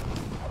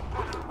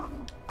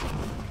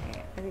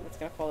 I think it's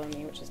gonna follow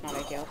me, which is not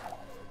ideal.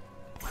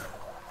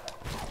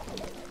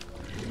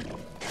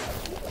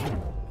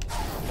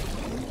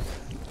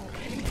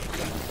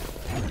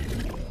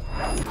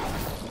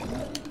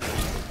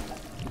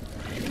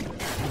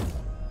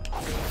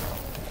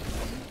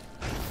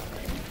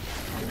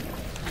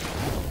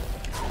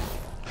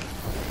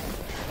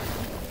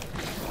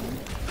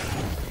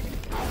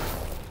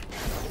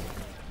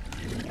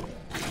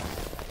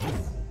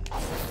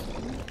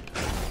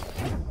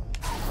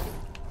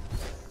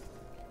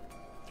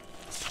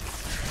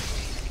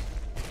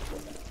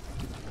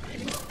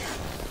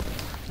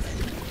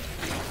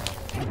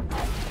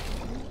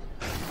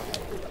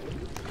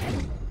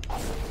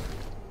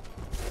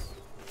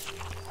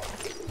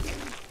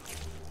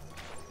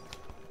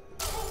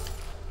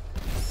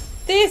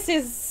 This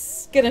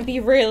is gonna be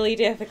really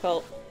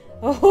difficult.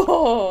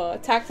 Oh,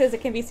 Tack says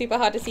it can be super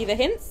hard to see the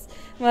hints.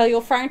 Well,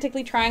 you're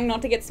frantically trying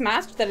not to get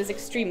smashed. That is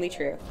extremely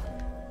true.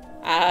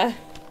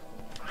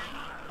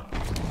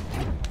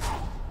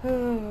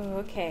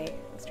 Okay,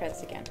 let's try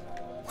this again.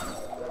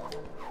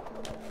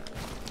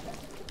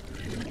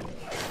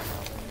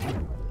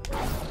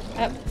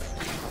 Up,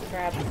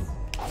 grab,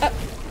 up.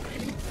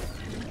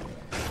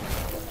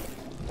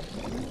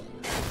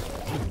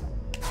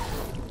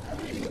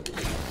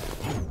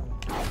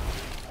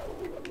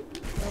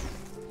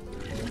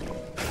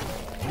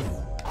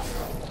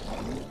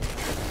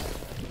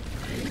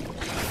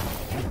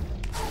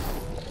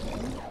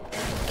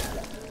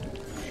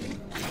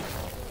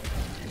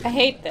 I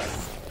hate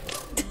this.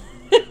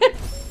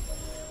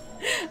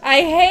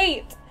 I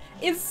hate.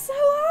 It's so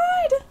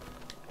hard.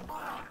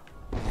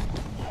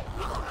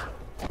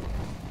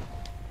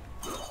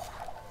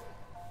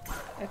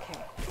 Okay.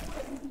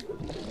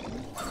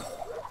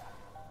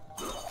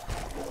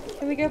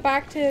 Can we go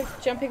back to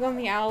jumping on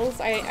the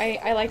owls?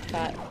 I liked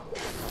that.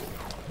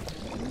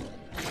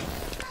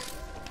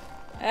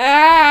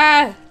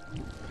 Ah!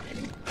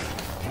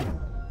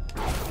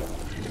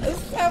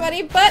 There's so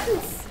many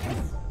buttons!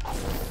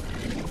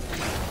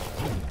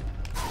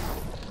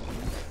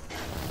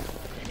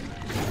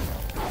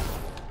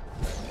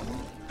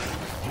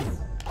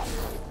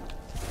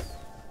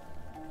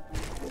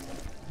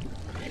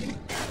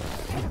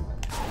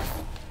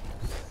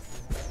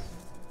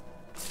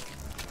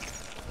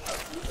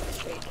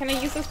 Wait, can I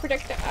use this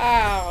projectile?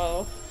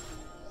 Ow.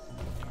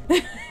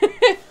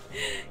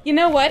 You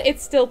know what?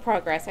 It's still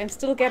progress. I'm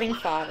still getting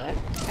farther.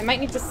 I might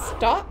need to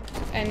stop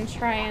and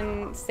try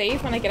and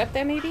save when I get up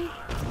there, maybe?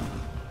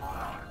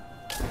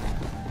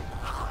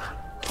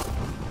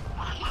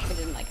 I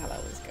didn't like how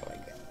that was going.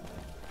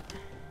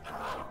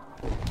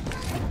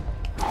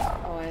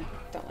 Oh, I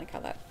don't like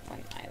how that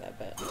went either,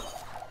 but...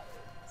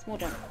 Small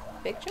jump.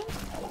 Big jump?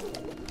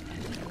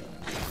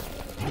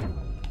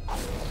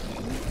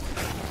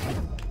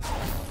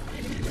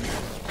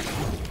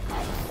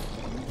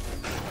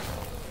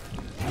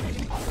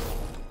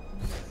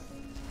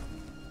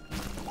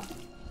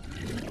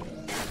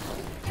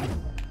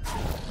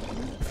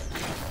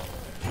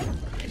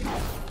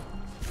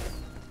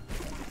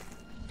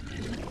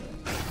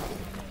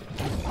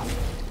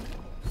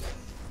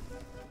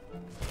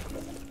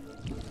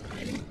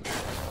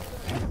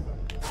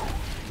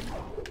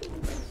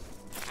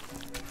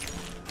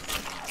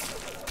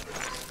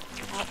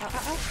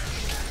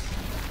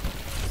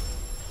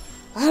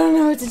 I don't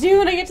know what to do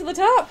when I get to the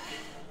top.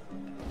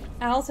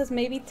 Al says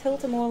maybe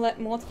tilt more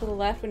to the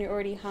left when you're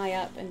already high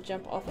up and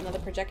jump off another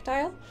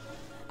projectile.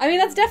 I mean,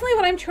 that's definitely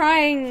what I'm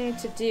trying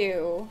to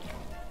do.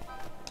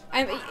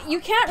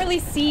 You can't really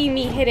see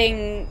me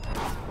hitting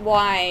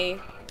Y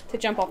to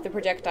jump off the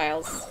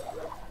projectiles.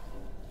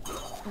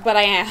 But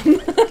I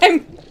am.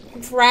 I'm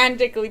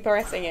frantically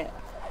pressing it.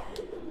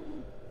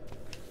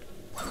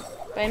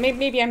 But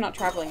maybe I'm not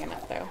traveling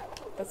enough, though.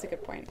 That's a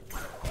good point.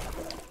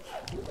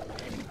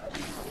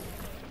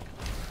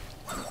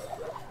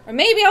 Or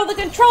maybe all the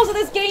controls of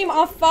this game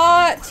are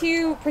far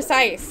too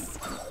precise.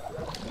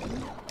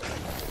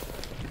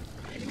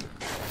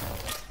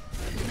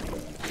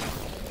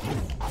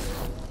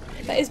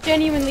 That is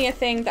genuinely a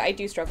thing that I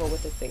do struggle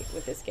with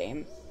this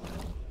game.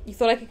 You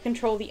thought I could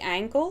control the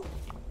angle?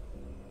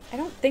 I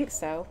don't think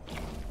so.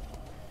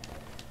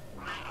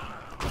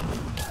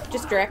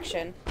 Just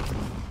direction.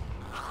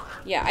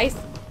 Yeah, I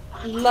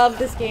love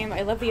this game.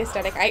 I love the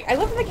aesthetic. I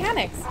love the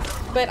mechanics.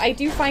 But I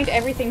do find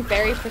everything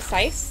very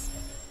precise.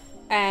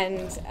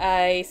 And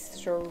I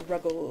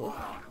struggle.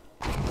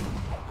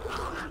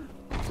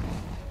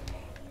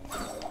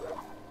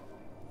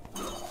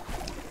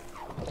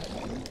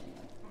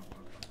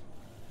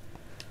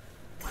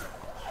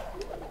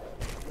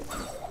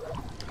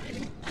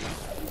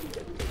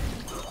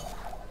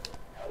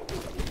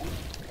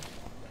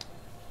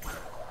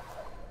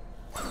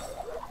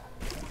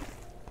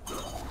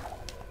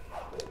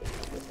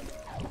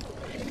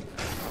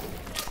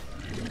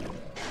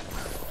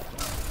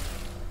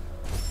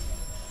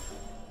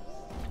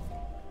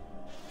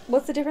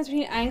 What's the difference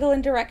between angle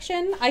and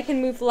direction? I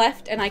can move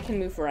left and I can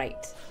move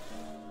right.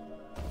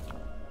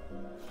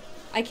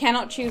 I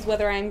cannot choose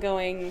whether I'm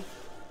going...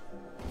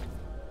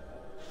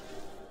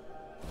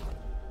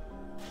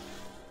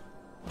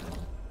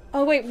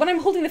 Oh wait, when I'm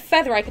holding the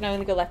feather I can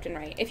only go left and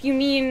right. If you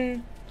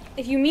mean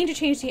to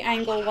change the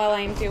angle while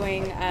I'm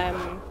doing,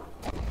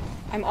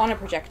 I'm on a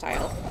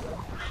projectile.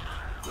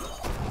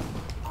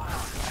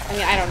 I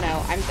mean, I don't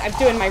know. I'm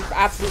doing my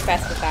absolute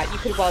best with that. You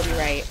could well be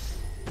right.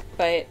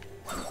 But...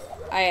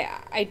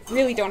 I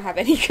really don't have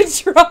any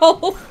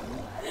control.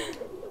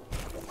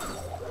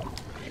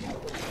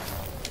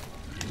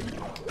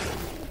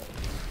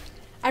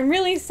 I'm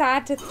really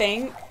sad to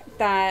think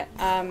that,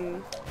 I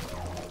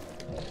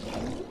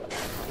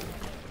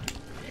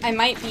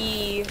might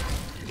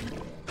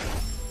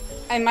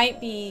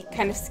be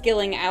kind of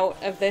skilling out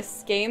of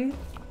this game.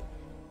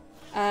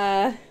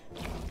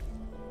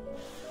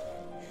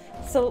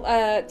 So,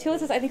 Tula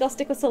says, I think I'll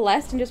stick with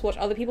Celeste and just watch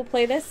other people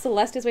play this.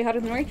 Celeste is way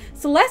harder than Ori.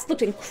 Celeste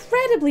looked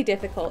incredibly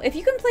difficult. If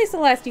you can play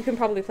Celeste, you can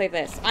probably play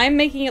this. I'm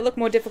making it look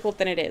more difficult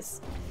than it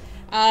is.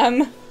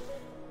 I'm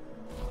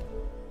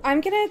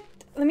gonna...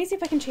 Let me see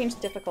if I can change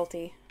the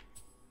difficulty.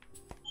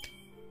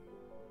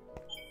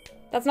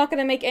 That's not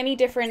gonna make any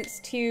difference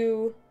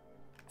to...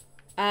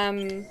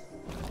 I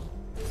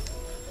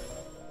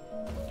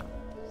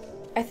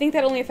think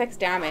that only affects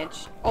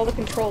damage. All the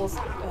controls...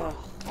 Ugh.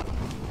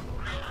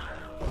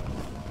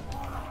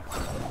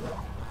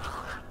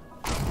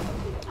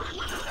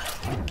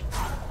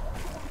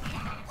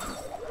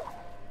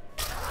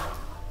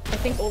 I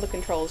think all the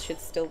controls should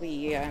still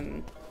be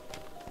the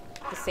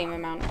same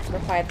amount,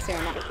 require the same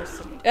amount of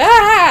precision.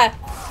 Ah!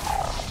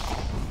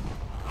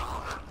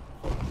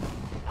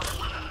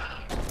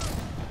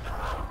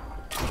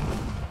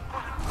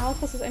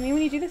 Alpha says, I mean,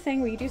 when you do the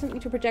thing where you do something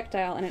to a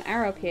projectile and an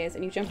arrow appears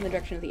and you jump in the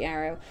direction of the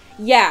arrow.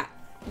 Yeah.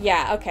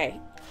 Yeah, okay.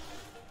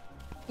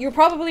 You're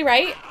probably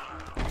right.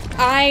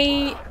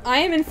 I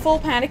am in full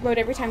panic mode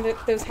every time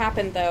those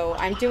happen, though.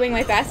 I'm doing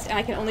my best, and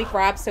I can only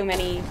grab so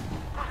many.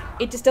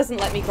 It just doesn't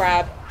let me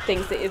grab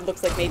things that it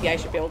looks like maybe I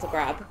should be able to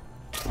grab.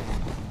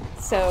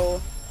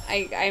 So,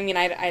 I mean,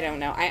 I don't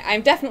know.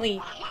 I'm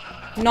definitely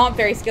not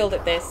very skilled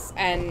at this,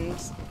 and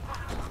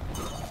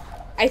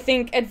I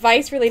think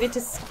advice related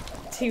to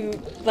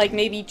like,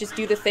 maybe just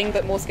do the thing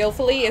but more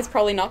skillfully is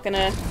probably not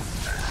gonna...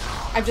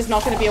 I'm just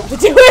not gonna be able to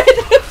do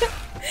it.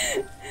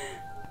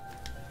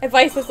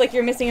 Advice that's like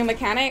you're missing a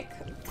mechanic,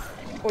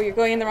 or you're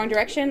going in the wrong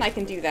direction, I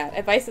can do that.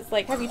 Advice that's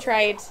like, have you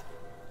tried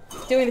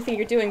doing the thing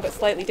you're doing but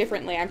slightly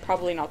differently, I'm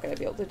probably not gonna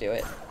be able to do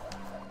it.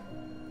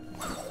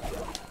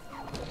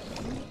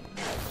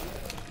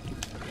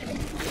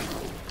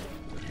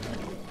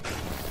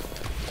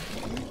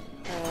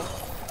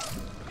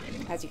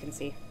 As you can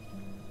see.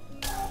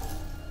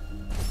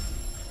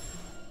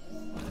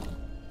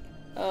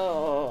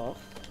 Oh.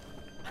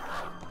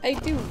 I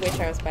do wish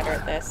I was better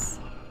at this.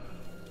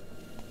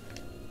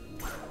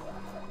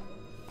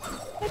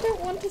 I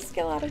don't want to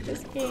skill out of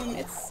this game.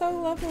 It's so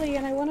lovely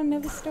and I want to know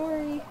the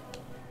story.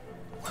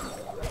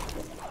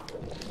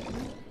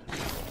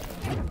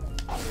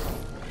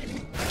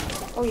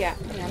 Oh yeah,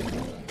 hang on.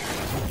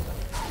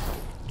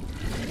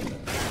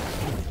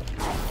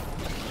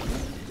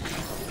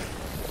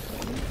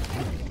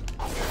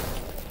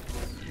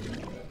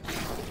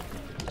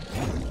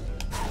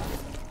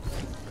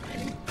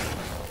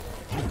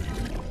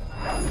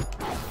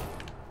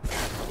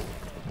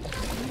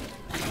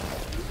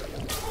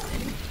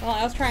 Well,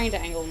 I was trying to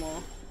angle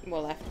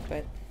more left,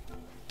 but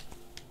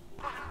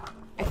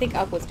I think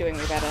up was doing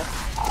me better.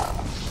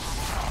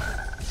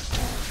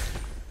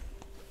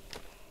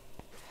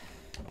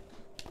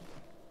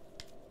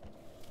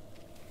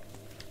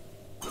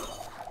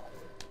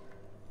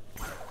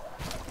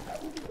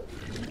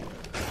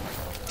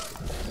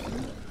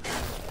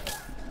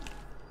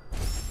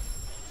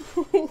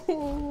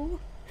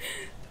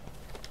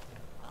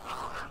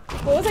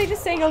 What was I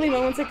just saying only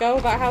moments ago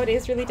about how it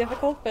is really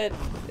difficult, but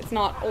it's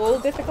not all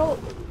difficult?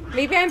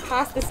 Maybe I'm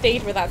past the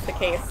stage where that's the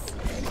case.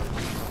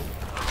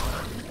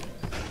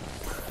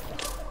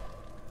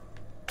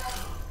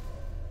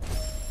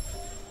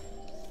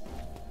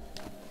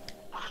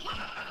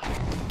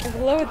 I've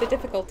lowered the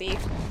difficulty.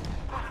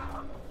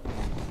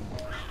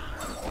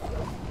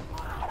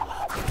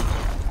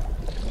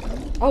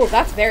 Oh,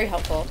 that's very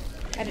helpful.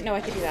 I didn't know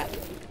I could do that.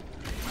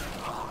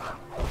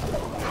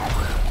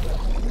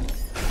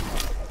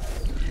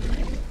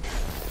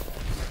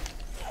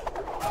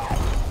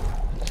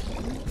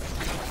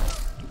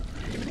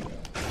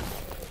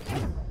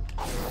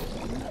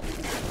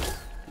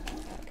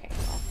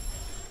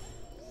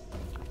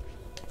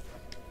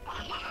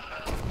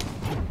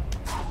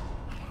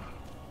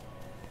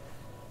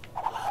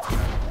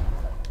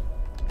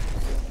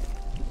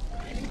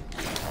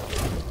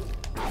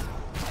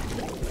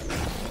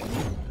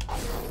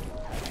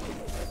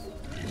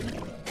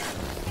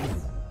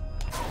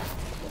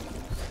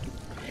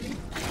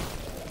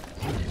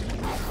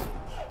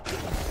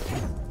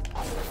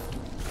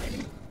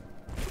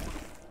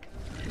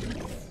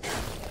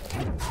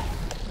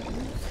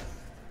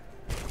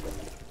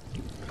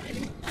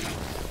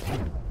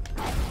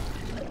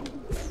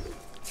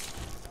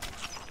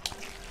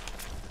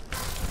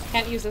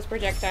 Can't use those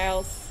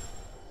projectiles.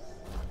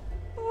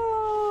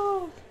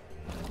 Oh.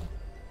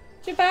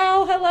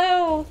 Jabal,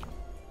 hello!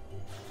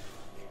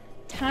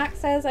 Tack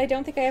says, I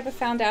don't think I ever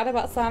found out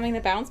about slamming the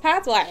bounce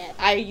pads.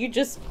 Well, you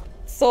just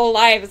so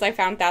alive as I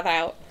found that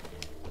out.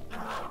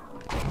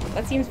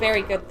 That seems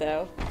very good,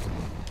 though.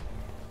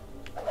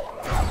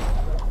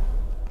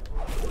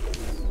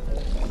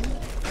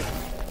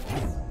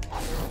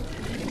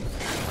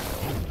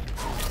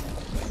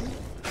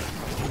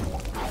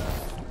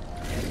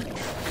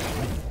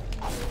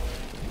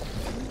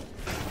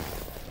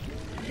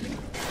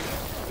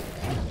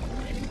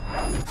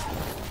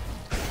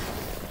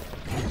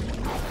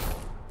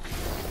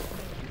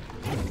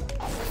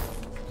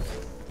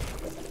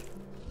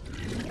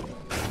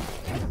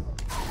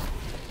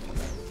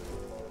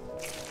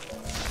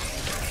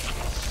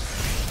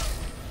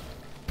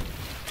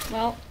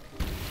 Well,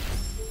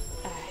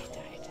 I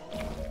died.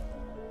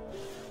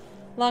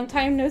 Long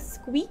time no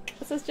squeak,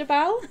 says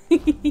Jabal. I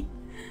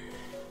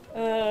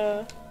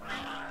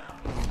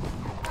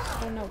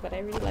don't know, but I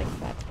really like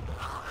that.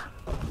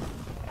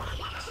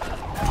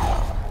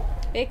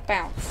 Big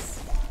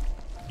bounce.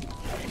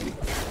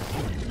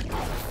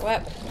 Go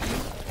up.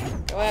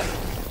 Go up.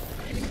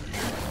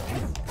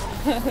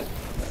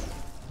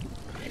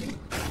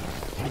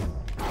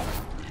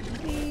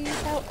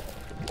 Please help.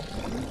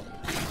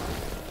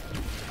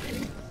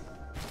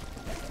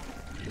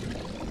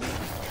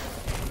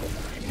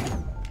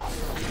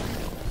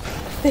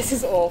 This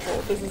is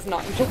awful. This is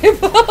not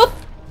enjoyable.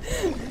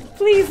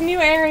 Please, new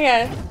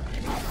area.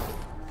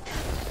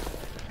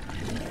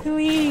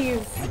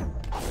 Please.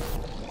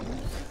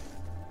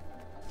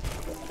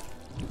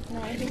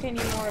 No, I think I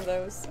need more of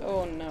those.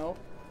 Oh no.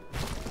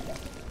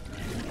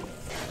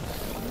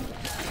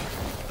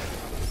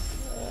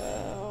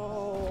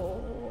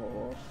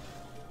 Oh.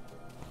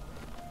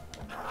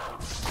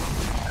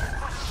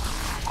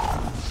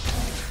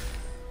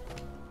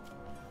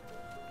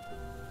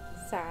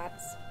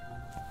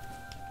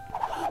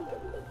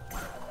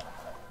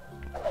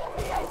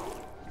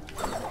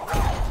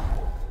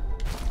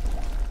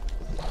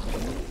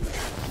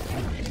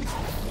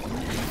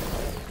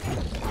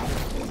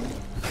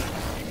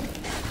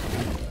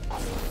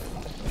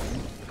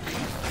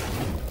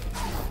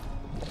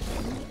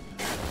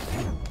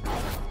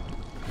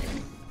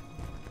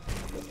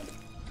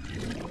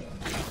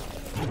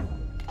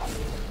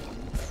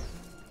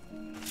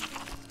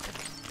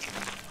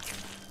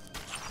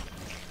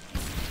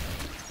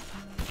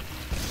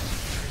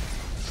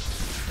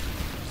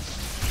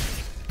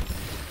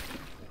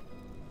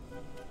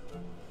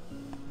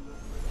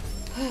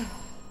 I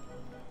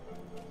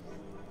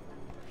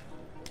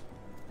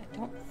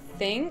don't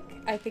think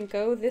I can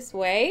go this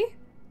way.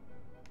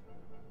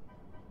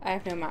 I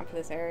have no map for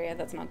this area.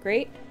 That's not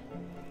great.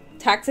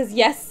 Taxes,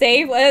 yes,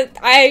 save.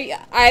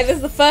 This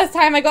is the first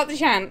time I got the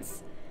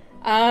chance.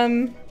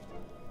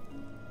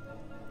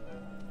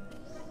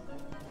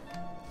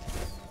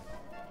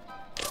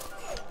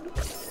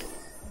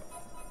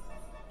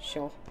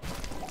 Sure.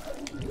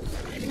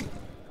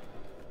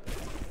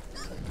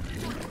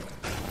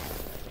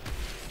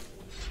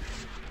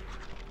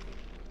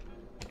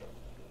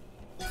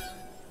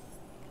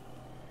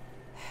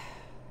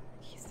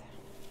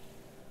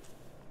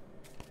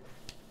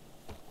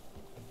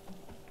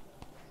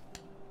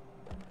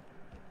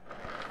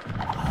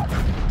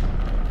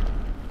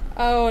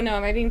 Oh no,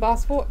 am I being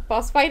boss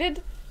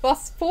fighted?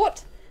 Boss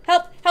fought?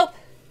 Help! Help!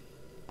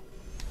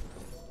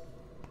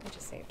 I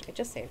just saved. I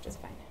just saved. It's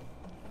fine.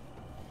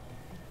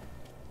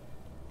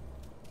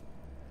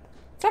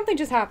 Something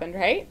just happened,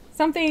 right?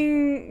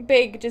 Something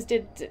big just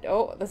did.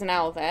 Oh, there's an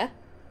owl there.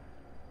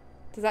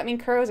 Does that mean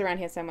Kuro's around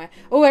here somewhere?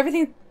 Oh,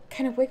 everything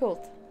kind of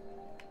wiggled.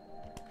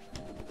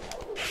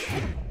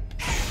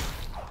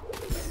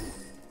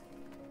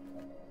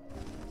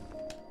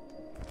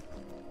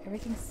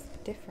 Everything's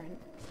different.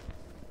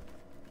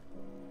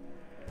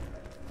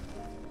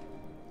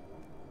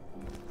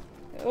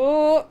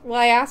 Oh, well,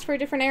 I asked for a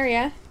different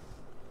area.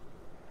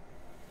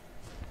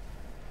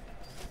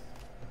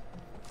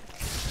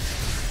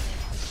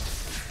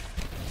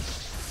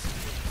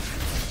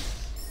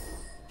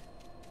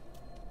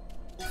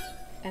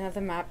 Another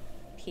map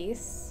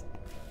piece.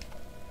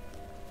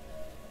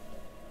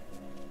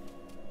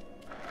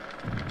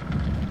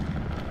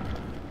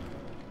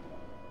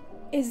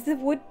 Is the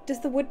wood, does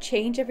the wood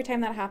change every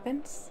time that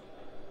happens?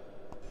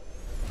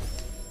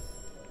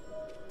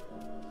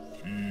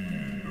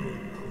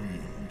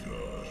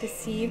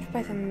 Deceived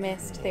by the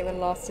mist, they were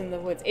lost in the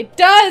woods. It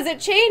does! It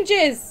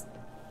changes!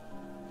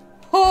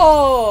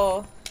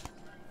 Oh!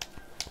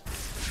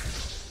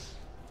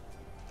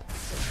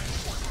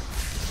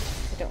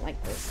 I don't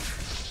like this.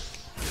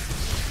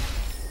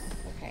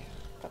 Okay,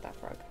 got that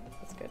frog.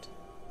 That's good.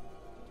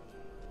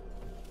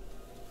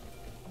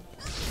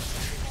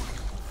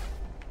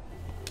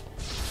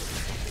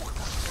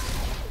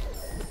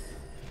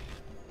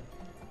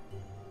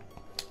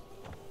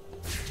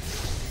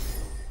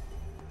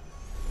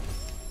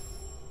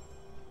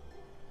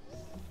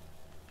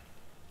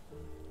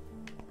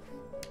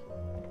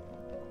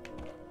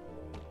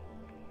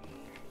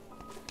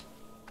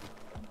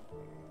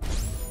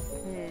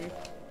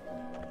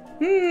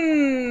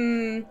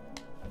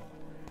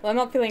 Well, I'm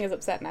not feeling as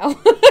upset now.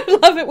 I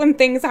love it when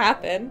things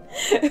happen.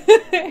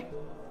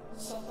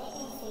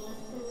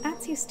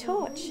 Atsu's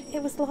torch.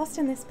 It was lost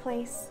in this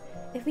place.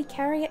 If we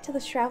carry it to the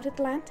Shrouded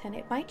Lantern,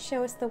 it might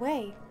show us the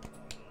way.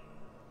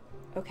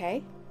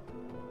 Okay.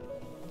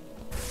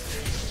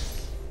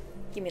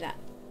 Give me that.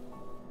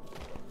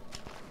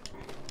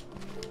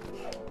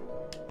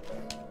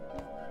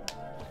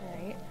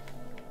 Alright.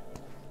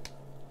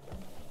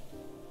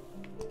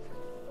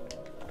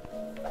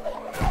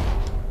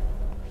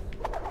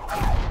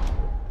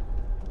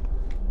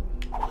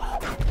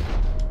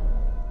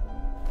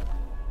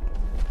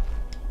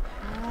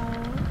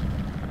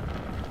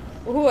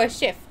 Ooh, a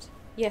shift.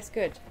 Yes,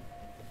 good.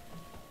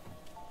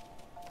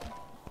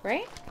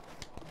 Right?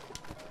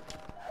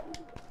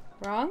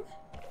 Wrong?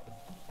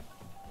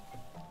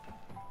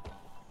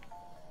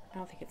 I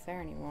don't think it's there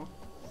anymore.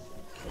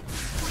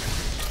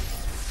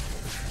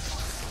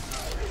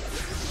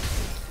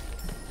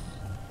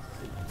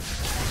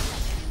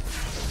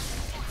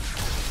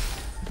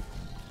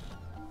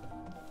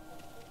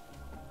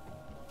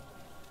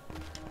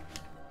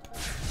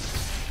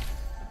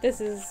 This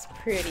is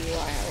pretty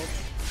wild.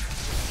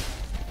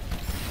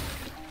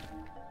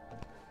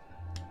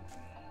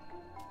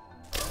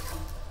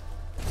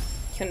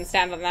 Couldn't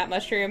stand on that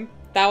mushroom.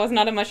 That was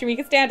not a mushroom you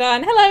could stand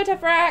on. Hello,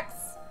 Tefrax!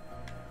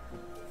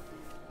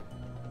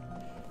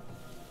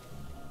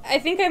 I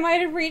think I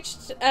might have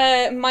reached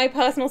my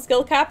personal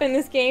skill cap in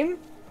this game.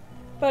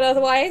 But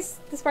otherwise,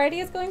 this Friday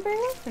is going very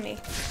well for me.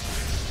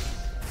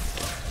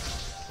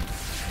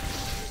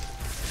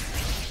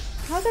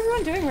 How's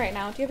everyone doing right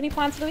now? Do you have any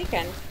plans for the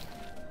weekend?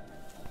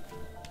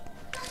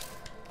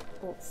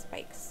 Oh,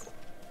 spikes.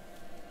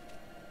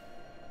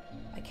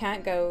 I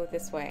can't go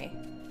this way.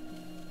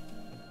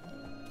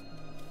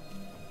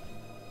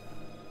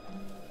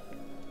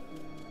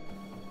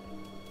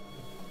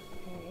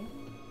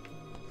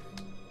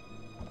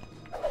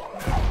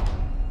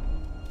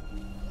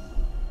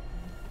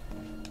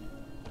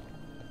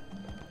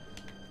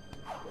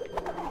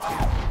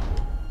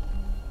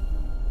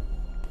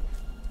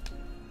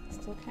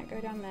 Still can't go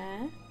down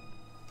there.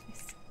 I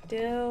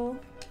still...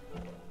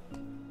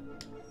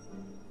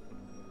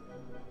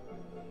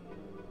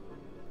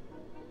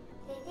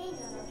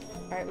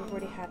 Alright, we've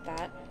already had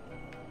that.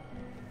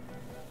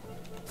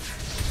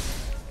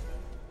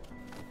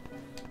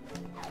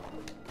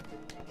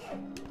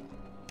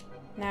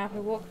 Now if we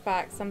walk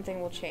back,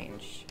 something will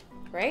change,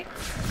 right?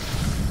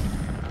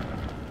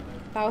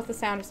 That was the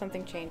sound of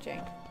something changing.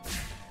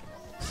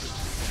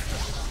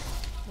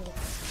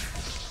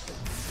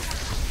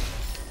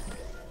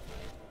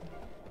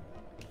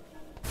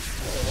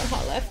 One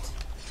heart left.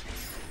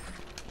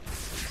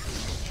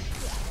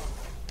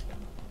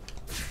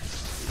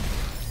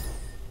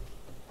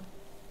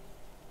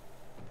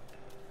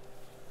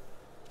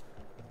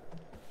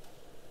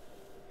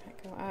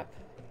 Go up.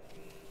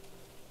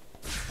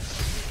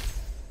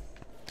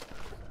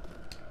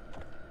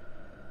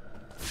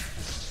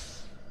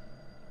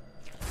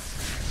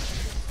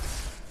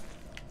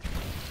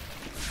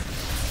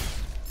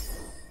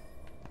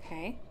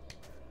 Okay.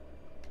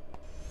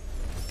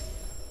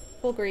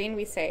 Full green,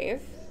 we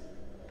save.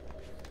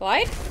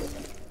 Glide?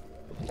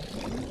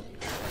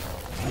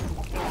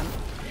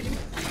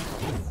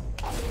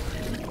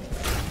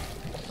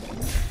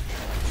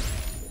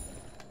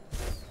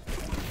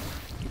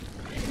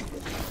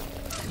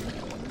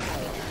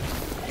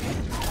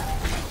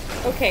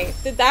 Okay,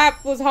 that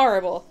was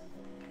horrible.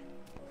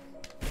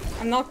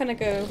 I'm not gonna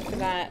go for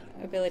that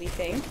ability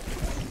thing.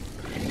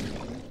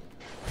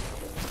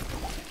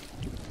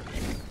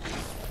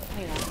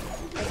 Hang on.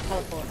 Let's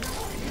teleport.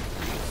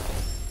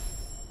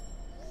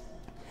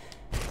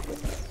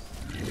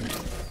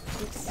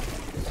 Oops.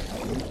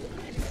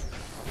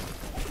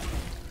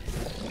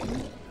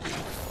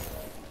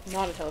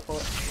 Not a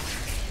teleport.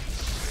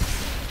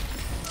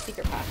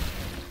 Secret path.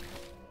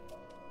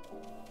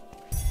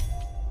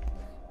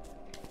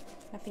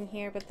 Nothing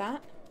here but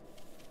that.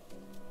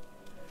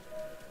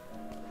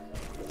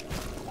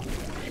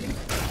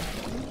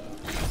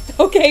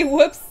 Okay,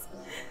 whoops.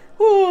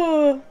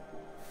 Ooh.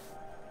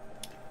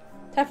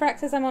 Tefrax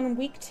says I'm on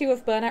week 2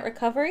 of burnout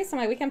recovery, so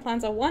my weekend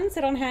plans are 1,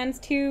 sit on hands,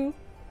 2,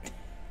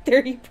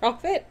 30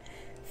 profit.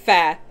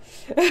 Fair.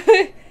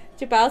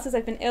 Jabal says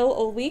I've been ill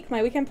all week.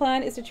 My weekend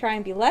plan is to try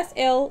and be less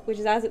ill, which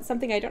is as it's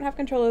something I don't have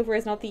control over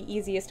is not the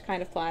easiest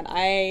kind of plan.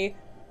 I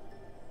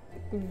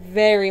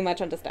very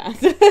much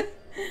understand.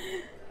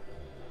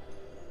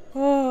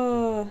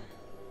 Oh.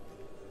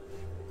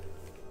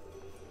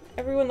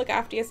 Everyone look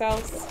after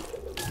yourselves.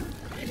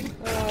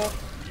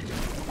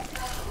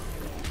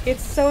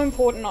 It's so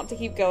important not to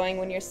keep going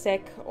when you're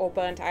sick or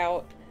burnt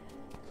out.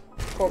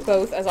 Or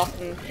both, as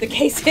often the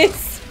case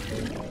is.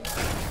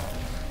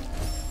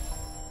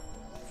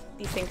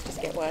 These things just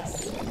get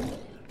worse.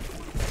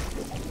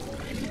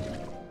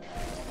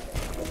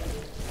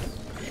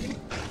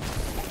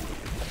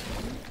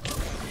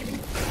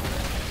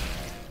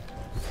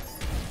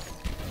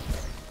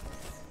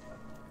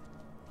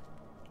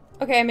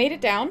 Okay, I made it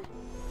down.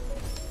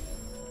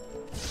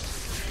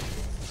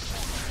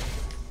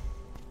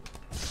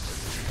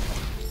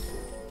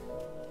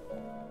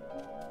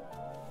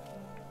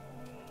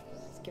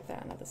 Let's give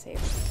that another save.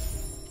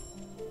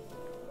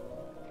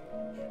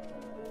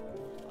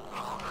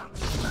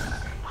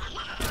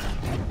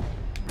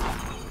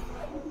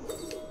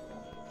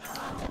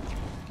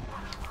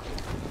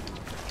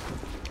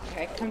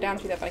 Okay, I can come down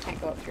through that, but I can't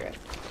go up through it.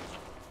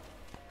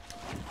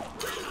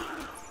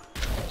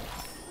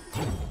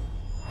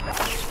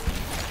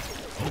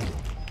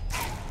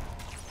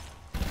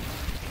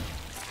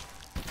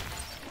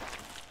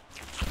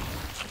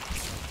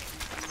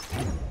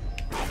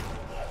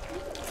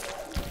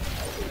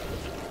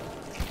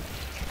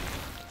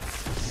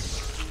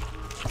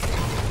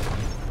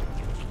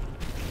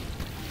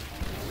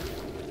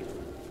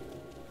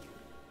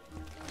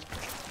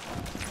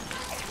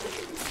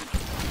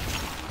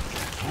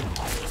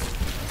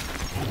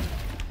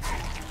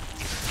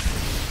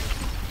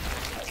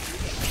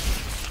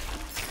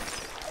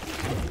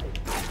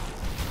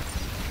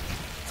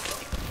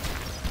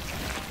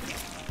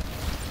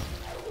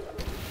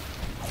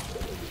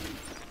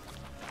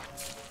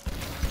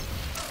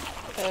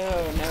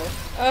 Oh no.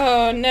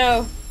 Oh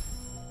no.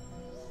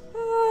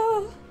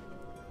 Oh.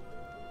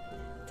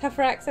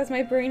 Tefrax says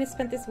my brain has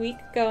spent this week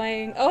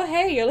going, oh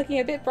hey, you're looking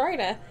a bit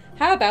brighter.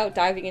 How about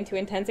diving into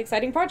intense,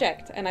 exciting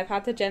project? And I've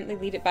had to gently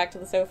lead it back to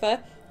the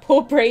sofa.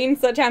 Poor brain,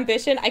 such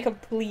ambition. I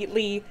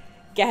completely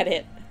get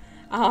it.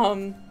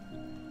 Having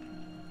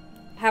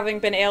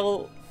been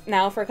ill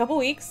now for a couple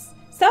weeks,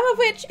 some of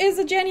which is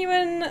a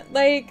genuine,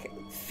 like,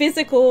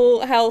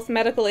 physical health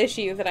medical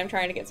issue that I'm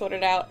trying to get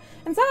sorted out,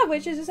 and some of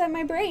which is just that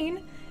my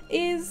brain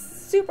is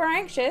super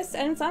anxious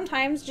and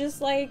sometimes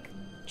just, like,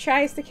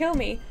 tries to kill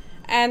me.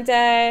 And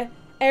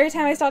every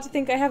time I start to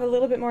think I have a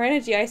little bit more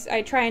energy,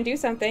 I try and do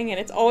something, and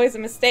it's always a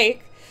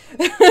mistake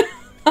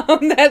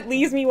that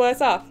leaves me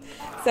worse off.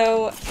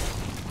 So,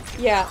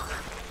 yeah.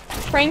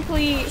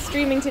 Frankly,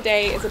 streaming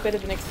today is a bit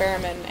of an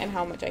experiment in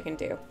how much I can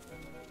do.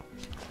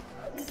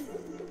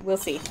 We'll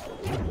see.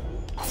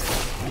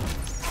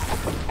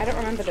 I don't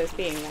remember those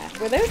being there.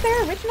 Were those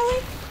there originally?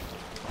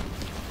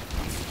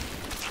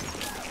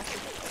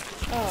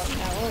 Oh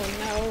no,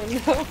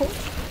 no, no.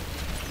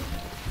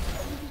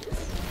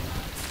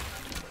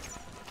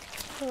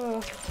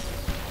 Oh.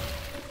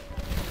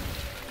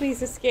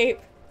 Please escape.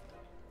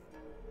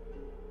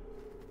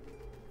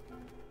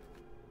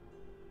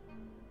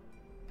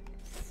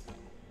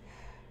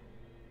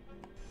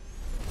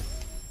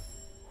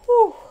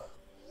 Whew.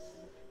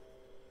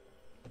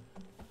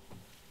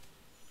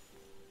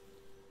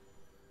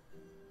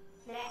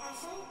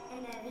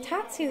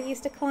 Natsu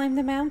used to climb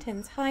the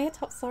mountains high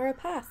atop Sorrow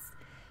Pass.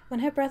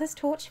 When her brother's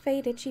torch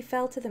faded, she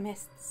fell to the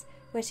mists,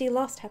 where she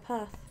lost her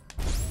path.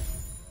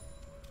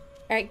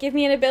 Alright, give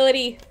me an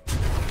ability.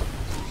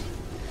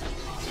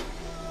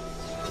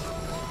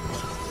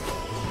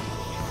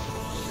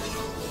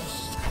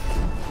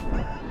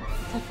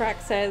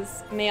 Tefrak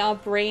says, may our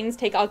brains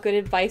take our good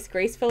advice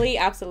gracefully?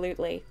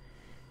 Absolutely.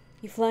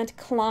 You've learned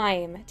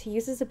Climb. To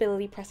use this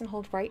ability, press and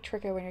hold right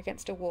trigger when you're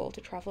against a wall to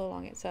travel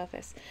along its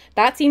surface.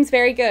 That seems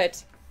very good.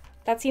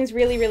 That seems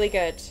really, really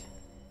good.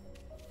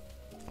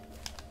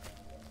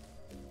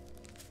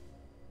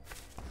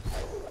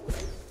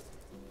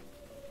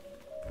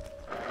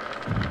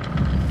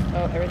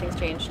 Oh, everything's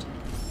changed.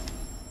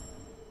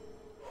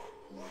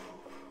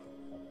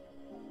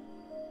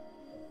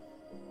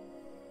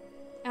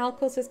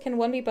 Alcor says, can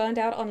one be burned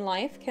out on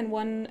life? Can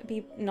one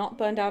be not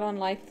burned out on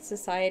life, the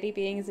society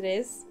being as it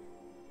is?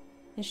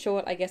 In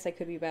short, I guess I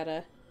could be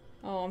better.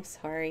 Oh, I'm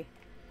sorry.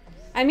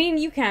 I mean,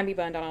 you can be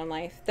burned out on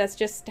life. That's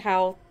just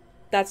how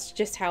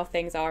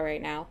things are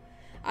right now.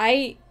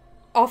 I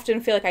often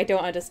feel like I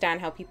don't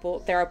understand how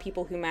there are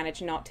people who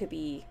manage not to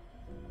be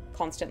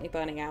constantly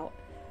burning out,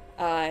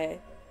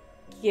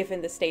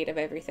 given the state of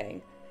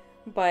everything.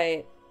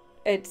 But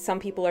some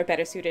people are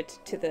better suited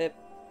to the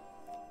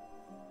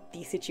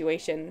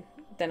situation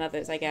than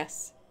others, I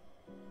guess.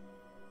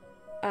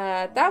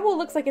 That wall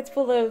looks like it's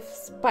full of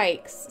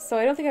spikes, so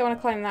I don't think I want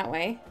to climb that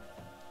way.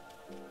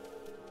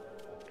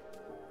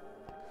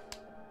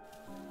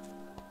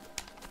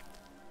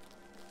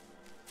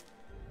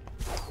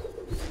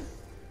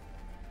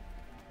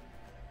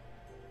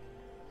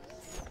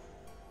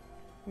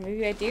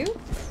 Maybe I do?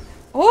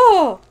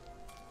 Oh!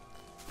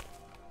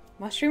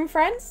 Mushroom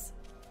friends?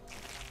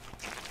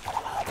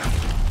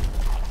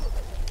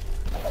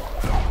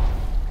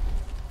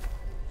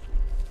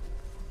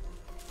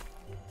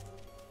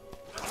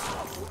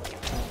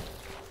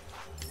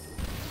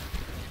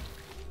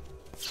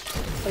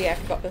 Oh yeah, I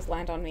forgot this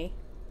land on me.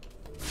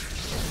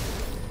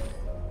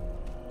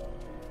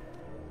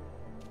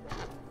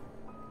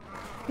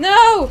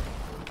 No!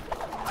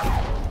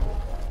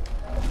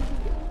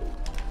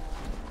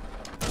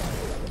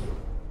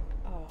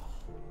 Oh.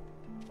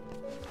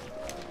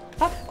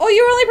 Oh,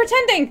 you were only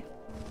pretending!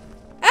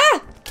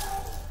 Ah!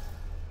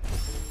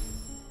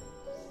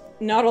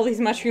 Not all these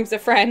mushrooms are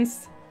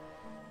friends.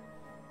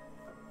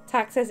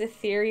 Tak says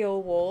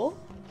ethereal wall.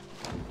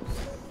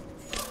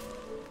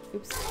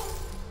 Oops.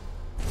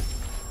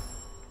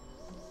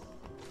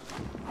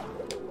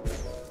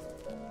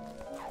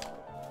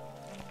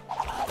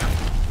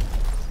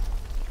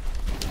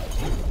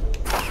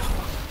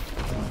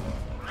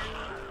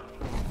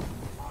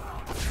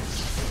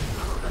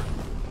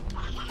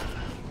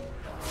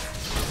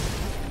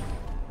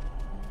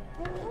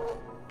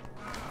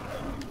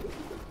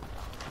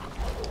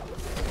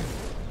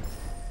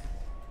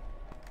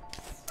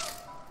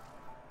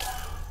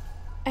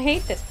 I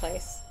hate this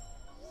place.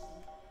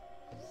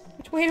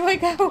 Which way do I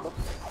go?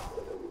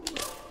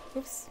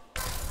 Oops.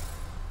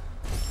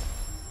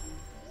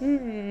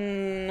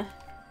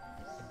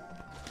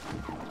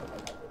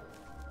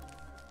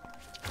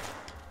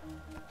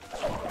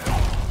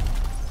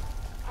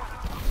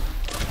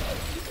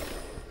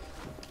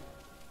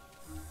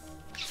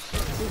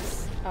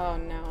 Oops. Oh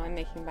no, I'm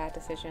making bad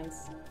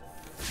decisions.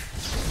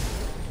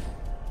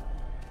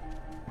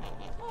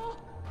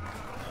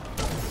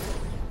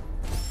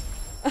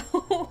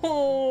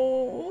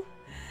 Oh.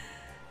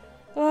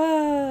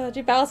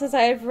 Jabal says,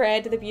 I have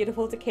read The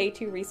Beautiful Decay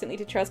too recently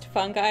to trust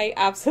fungi.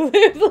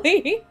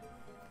 Absolutely.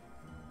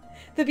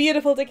 The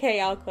Beautiful Decay,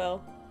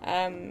 Alquill.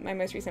 My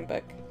most recent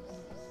book.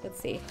 Let's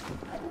see.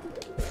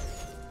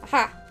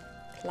 Aha!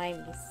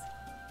 Climbs.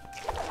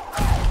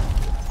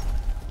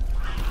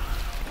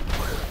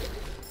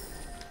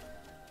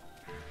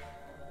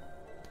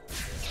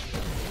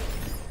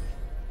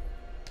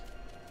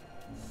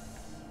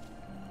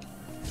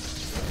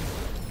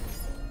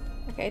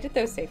 Okay, I did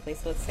those safely,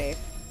 so let's save.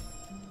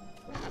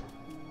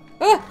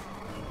 Ah!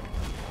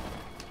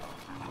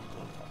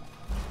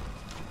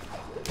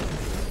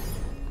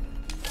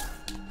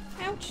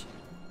 Ouch.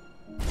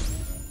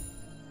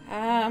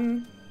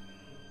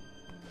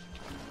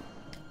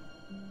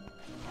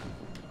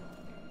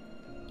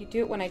 You do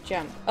it when I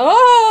jump.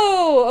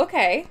 Oh,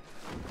 okay.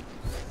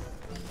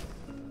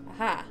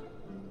 Aha.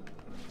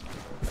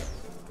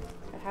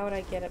 But how would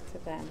I get up to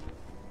them?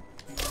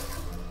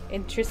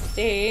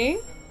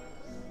 Interesting.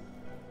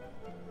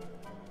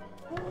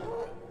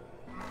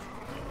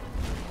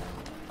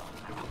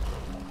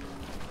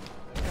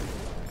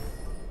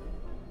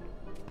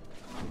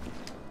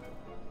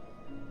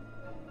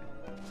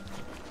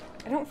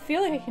 I don't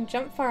feel like I can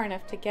jump far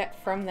enough to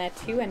get from there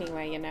to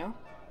anywhere, you know?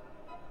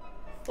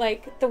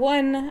 Like, the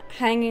one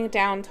hanging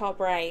down top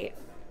right.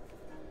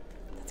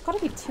 That's gotta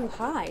be too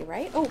high,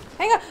 right? Oh,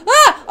 hang on!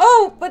 Ah!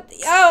 Oh, but,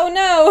 oh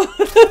no!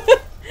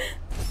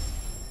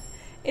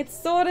 It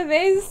sort of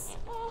is.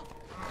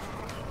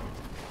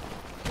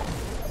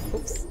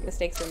 Oops,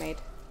 mistakes were made.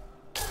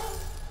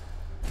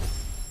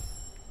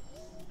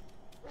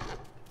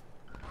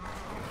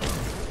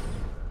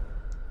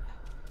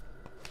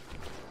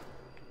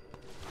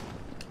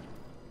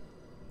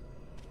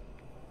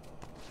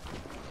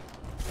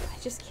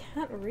 just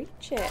can't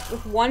reach it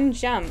with one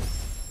jump.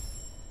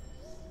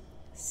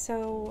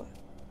 So...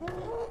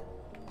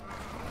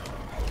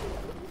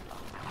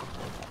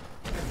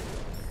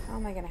 how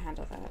am I gonna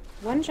handle that?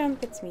 One jump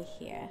gets me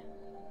here.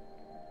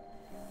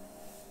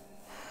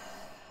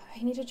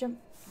 I need to jump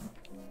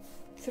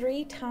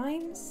 3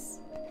 times?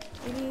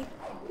 Maybe...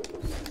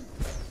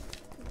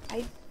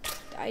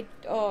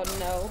 oh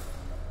no.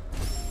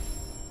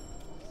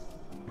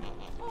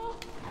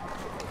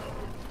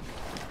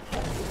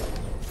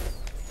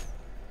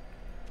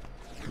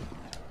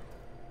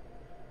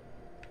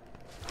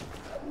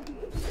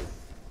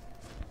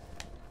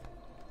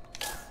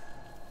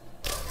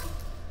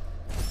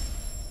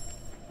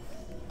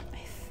 I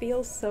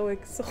feel so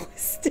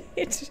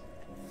exhausted.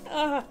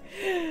 I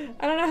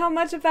don't know how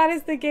much of that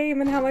is the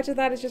game and how much of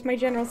that is just my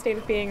general state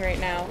of being right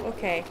now.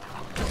 Okay.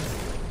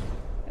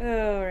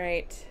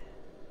 Alright.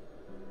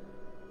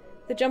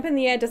 The jump in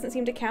the air doesn't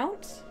seem to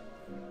count.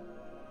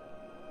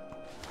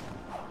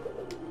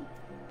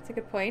 That's a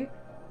good point.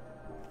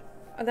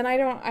 Then I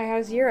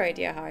have 0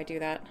 idea how I do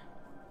that.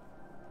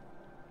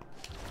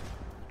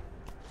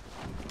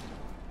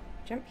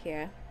 Jump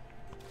here.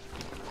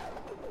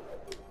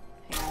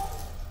 Hang on.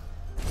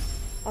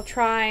 I'll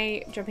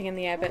try jumping in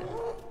the air, but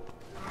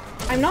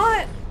I'm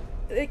not...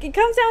 It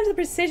comes down to the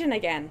precision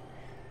again.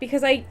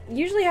 Because I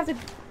usually have to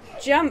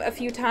jump a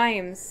few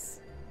times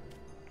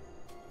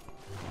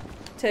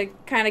to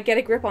kind of get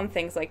a grip on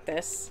things like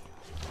this.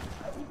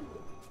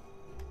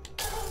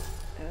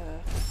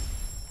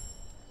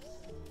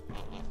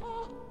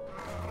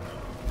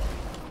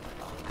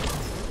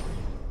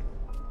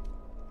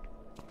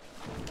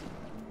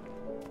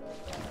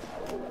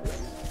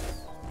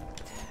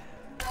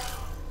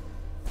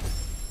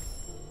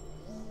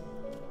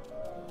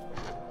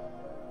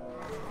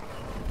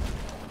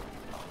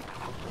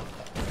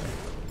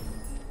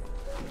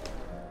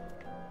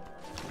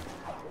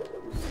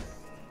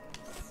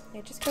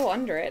 Just go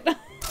under it.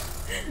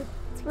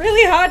 It's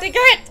really hard to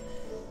get!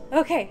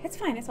 Okay, it's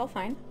fine. It's all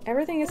fine.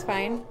 Everything is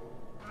fine.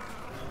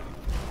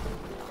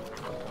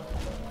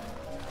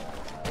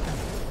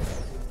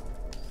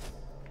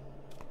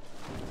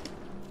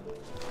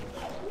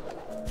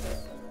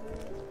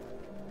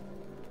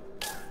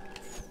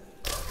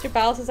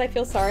 Jabal says, I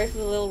feel sorry for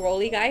the little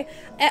roly guy.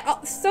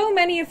 So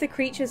many of the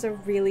creatures are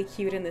really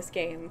cute in this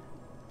game.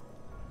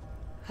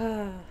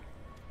 But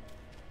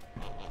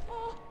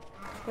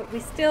we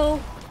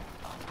still...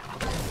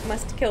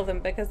 must kill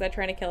them because they're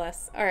trying to kill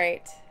us.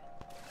 Alright.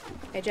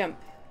 I jump.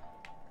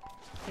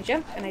 I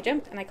jump, and I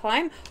jump, and I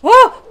climb.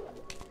 Whoa!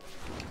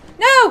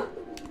 No!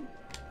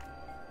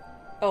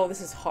 Oh,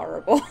 this is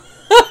horrible.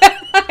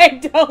 I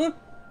don't...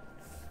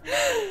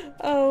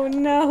 Oh,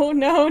 no,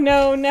 no,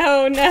 no,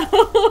 no,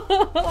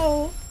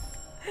 no.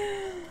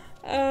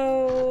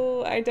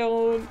 Oh, I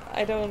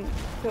don't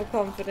feel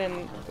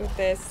confident with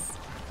this.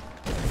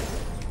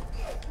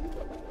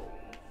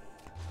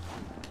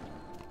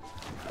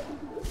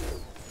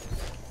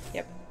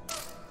 Yep.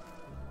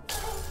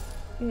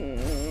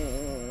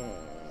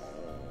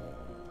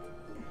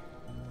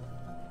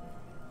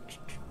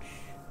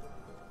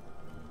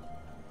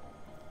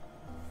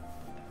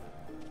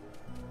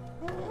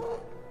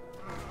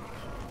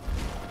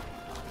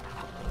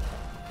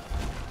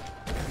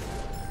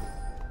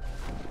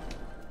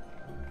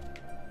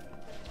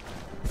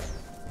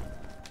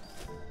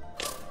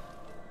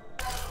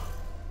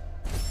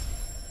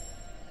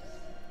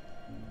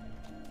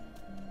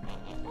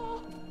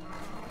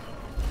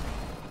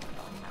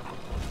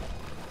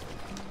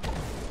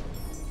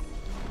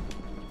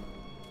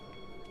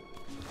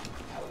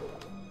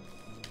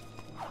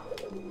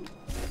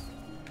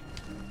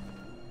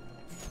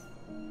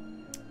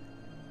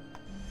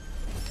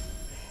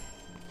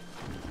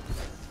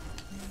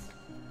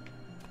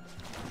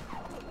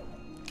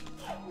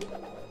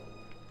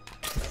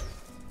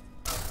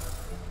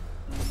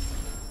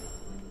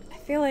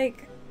 I feel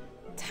like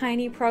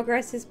tiny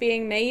progress is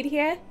being made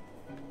here,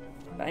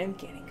 but I'm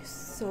getting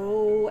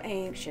so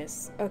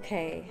anxious.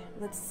 Okay,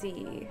 let's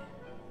see.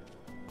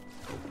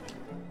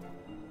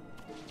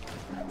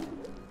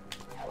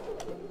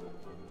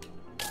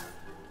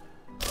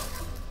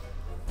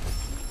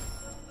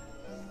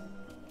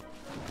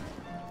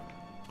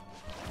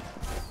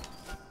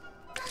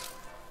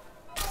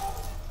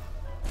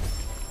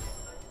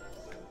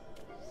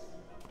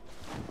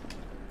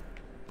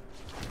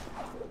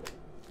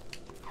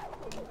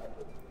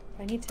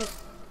 I need to...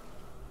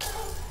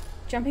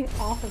 Jumping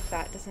off of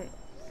that doesn't...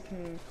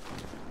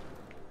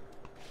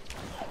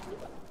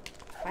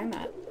 Find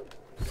that.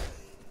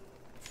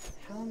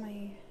 How am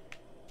I...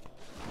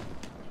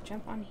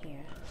 Jump on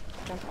here.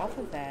 Jump off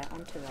of there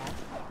onto that.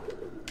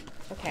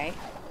 Okay.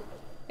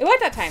 It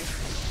worked that time!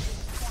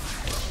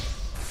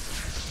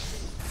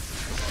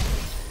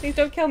 Please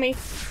don't kill me.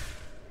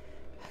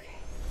 Okay.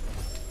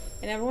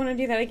 I never want to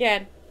do that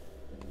again.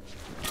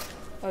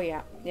 Oh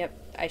yeah.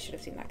 Yep. I should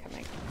have seen that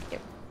coming.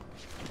 Yep.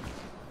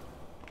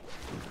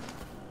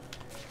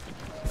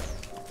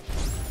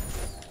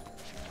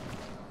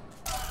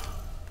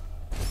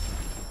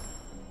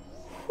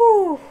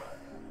 Whew.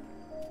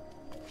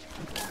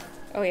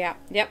 Oh yeah.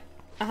 Yep.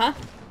 Uh-huh.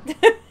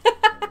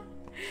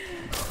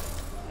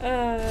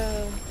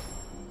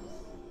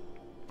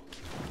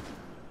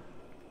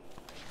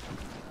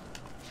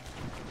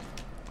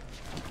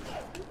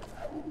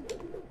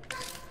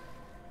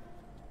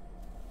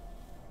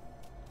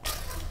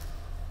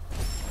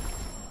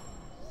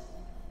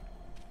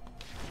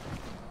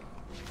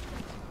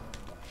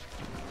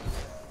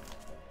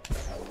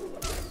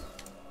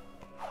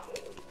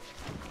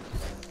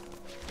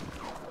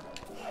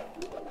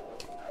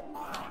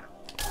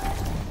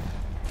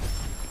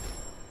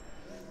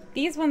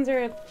 These ones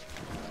are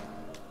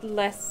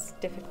less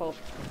difficult.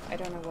 I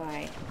don't know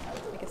why.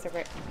 I guess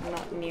they're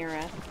not near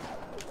us.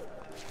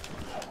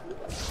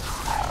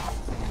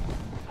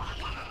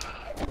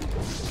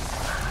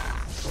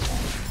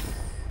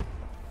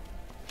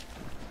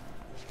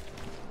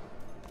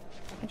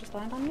 I just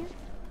land on you?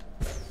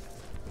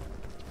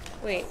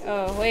 Wait,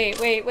 oh,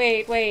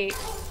 wait.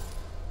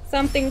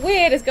 Something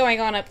weird is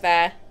going on up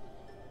there.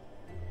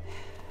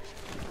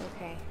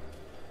 Okay.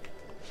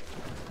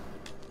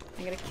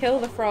 I'm gonna kill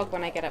the frog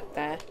when I get up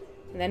there.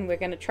 And then we're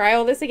gonna try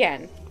all this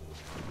again.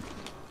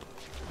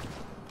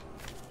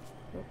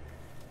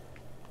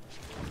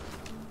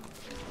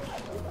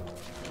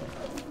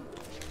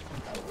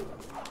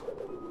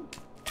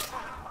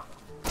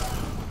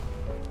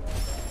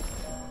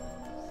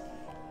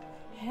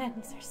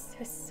 Hands are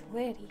so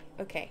sweaty.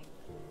 Okay.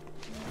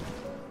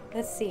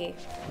 Let's see.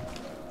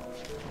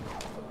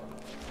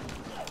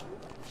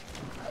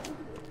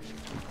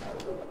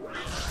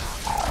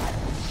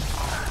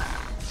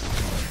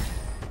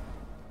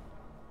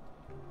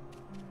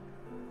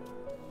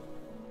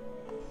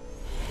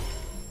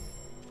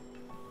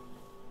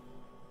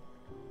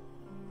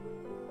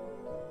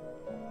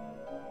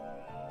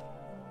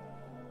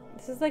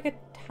 This is like a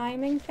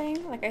timing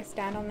thing. Like I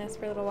stand on this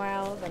for a little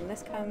while, then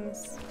this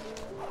comes.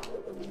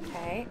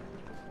 Okay.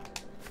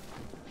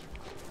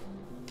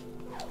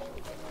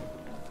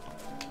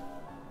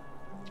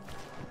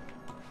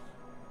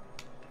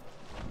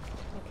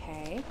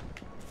 Okay.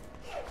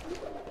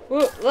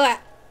 Ooh, blah.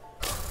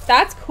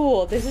 That's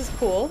cool. This is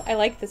cool. I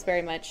like this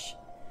very much.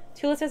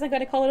 Tula says I'm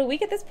going to call it a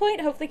week at this point.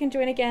 Hopefully I can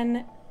join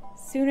again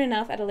soon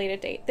enough at a later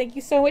date. Thank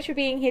you so much for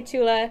being here,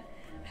 Tula.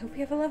 I hope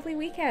you have a lovely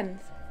weekend.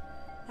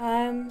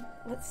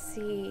 Let's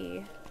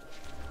see.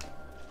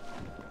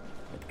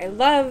 I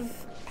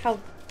love how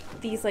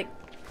these, like,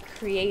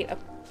 create a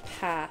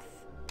path.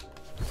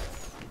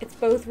 It's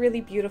both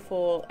really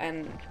beautiful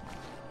and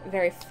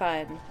very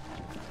fun.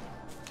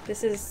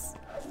 This is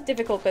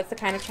difficult, but it's the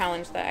kind of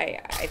challenge that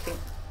I think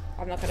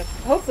I'm not gonna,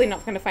 hopefully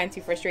not gonna find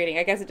too frustrating.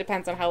 I guess it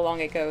depends on how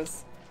long it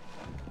goes.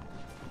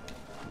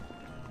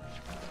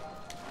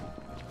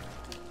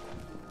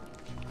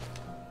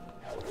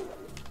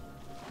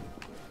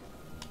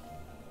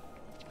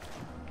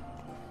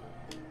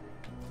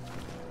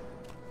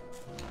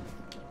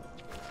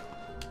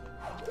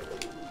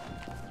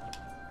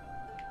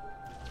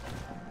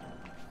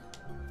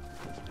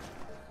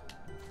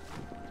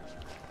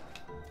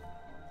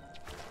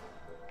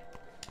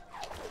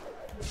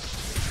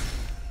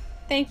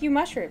 Thank you,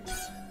 mushrooms.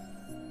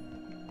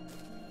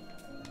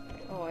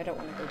 Oh, I don't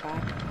want to go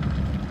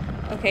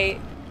back.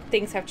 Okay,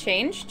 things have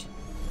changed.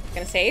 I'm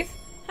gonna save.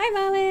 Hi,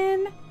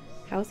 Merlin.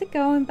 How's it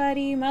going,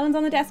 buddy? Merlin's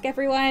on the desk,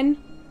 everyone.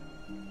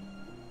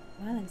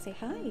 Merlin, say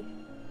hi. Can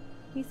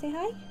you say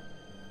hi?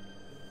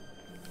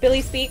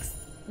 Billy Speaks,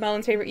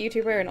 Merlin's favorite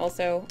YouTuber, and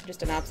also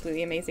just an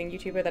absolutely amazing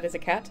YouTuber that is a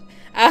cat.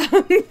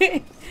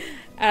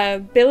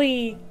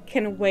 Billy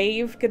can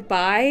wave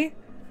goodbye,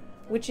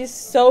 which is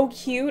so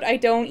cute. I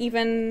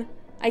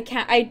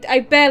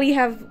barely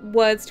have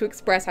words to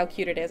express how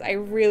cute it is. I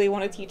really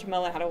want to teach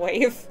Merlin how to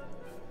wave.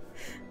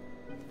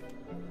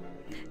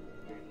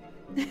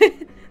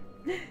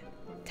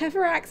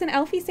 Teferax and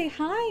Elfie say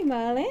hi,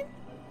 Merlin.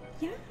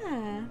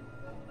 Yeah.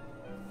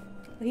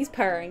 He's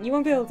purring. You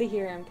won't be able to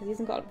hear him because he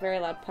hasn't got a very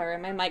loud purr.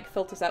 My mic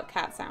filters out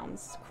cat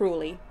sounds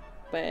cruelly,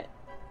 but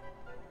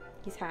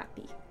he's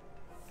happy.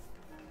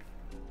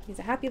 He's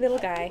a happy little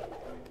guy.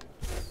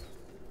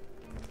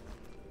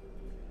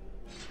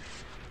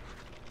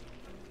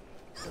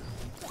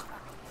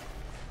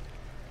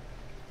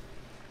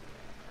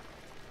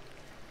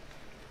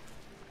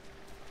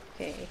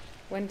 Okay,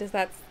 when does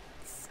that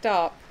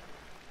stop?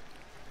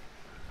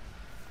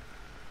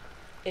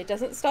 It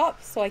doesn't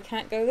stop, so I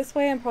can't go this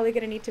way. I'm probably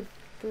gonna need to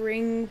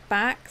bring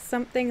back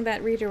something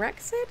that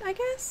redirects it, I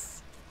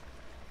guess?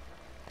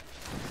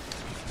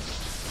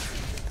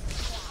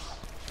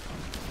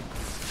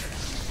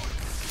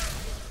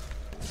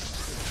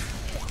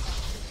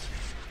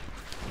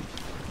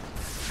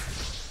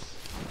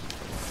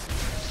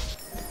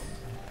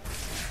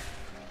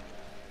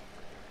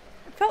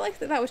 It felt like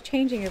that was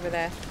changing over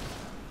there.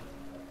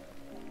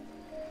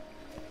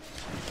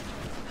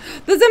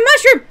 There's a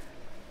mushroom!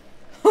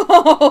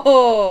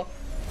 Oh!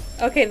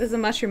 Okay, there's a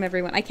mushroom,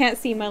 everyone. I can't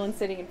see Merlin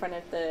sitting in front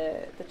of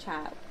the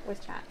chat. Where's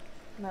chat?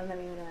 Merlin, let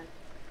me move on.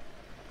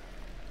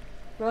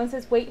 Merlin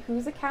says, wait,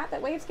 who's a cat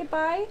that waves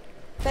goodbye?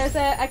 There's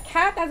a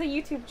cat that has a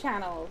YouTube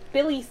channel.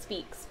 Billy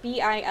Speaks.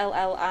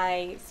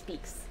 B-I-L-L-I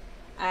Speaks.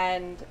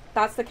 And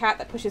that's the cat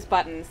that pushes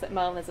buttons that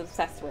Merlin is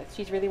obsessed with.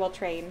 She's really well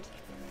trained.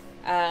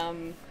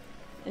 And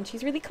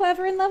she's really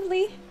clever and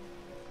lovely.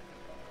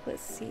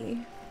 Let's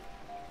see.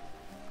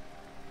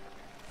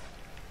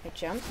 I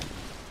jump.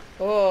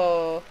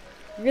 Oh,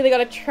 you really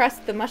gotta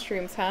trust the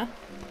mushrooms, huh?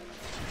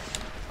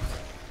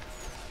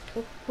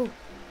 Ooh, ooh.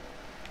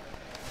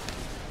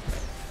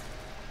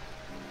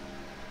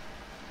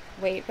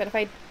 Wait, but if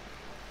I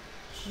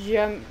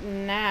jump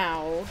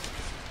now...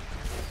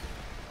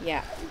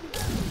 Yeah,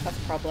 that's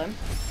a problem.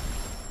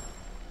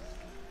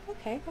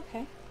 Okay,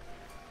 okay.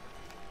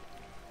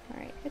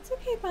 Alright, it's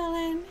okay,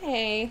 Merlin.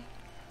 Hey,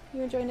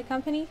 you enjoying the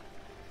company?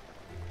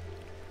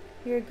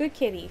 You're a good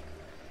kitty.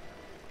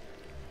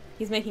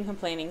 He's making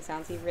complaining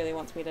sounds. He really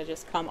wants me to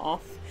just come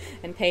off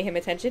and pay him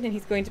attention, and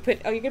he's going to put...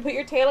 Oh, you're going to put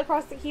your tail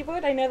across the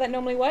keyboard? I know that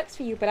normally works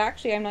for you, but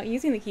actually I'm not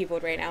using the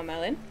keyboard right now,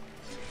 Merlin.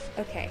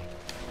 Okay.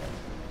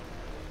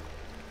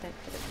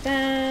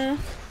 Da-da-da-da.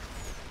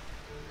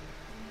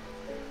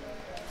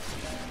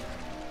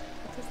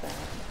 What is that?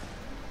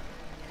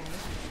 Okay.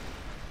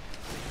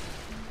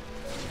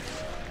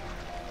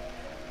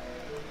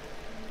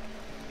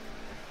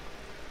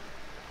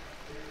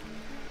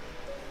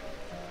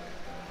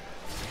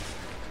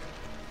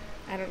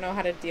 I don't know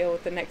how to deal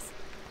with the next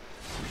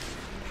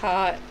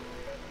part.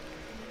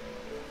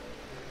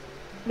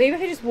 Maybe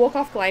if I just walk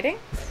off gliding?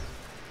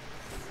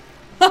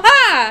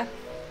 Haha!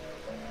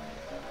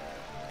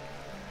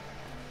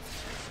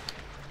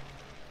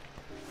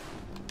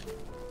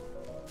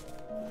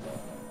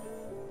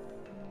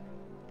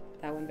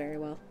 That went very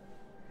well.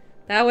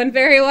 That went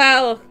very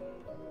well!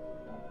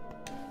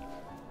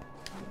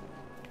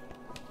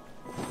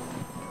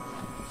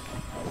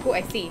 Oh,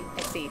 I see.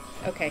 I see.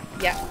 Okay,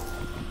 yeah.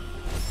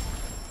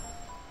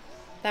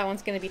 That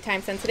one's gonna be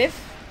time sensitive.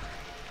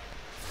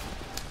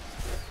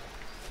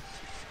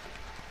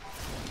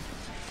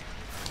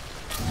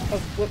 Oh,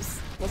 whoops.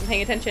 Wasn't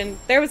paying attention.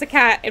 There was a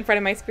cat in front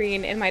of my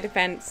screen in my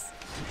defense.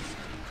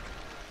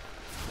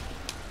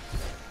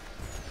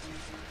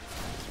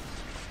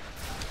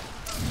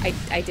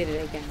 I did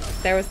it again.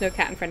 There was no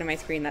cat in front of my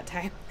screen that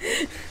time.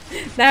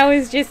 That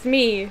was just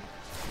me.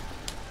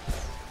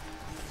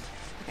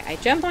 Okay, I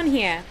jump on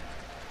here.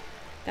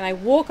 Then I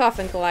walk off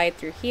and glide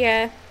through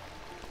here.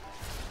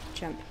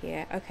 Jump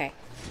here. Okay.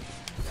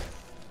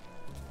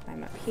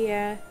 I'm up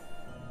here.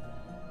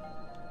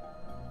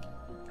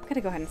 I'm gonna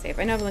go ahead and save.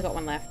 I know I've only got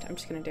one left. I'm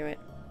just gonna do it.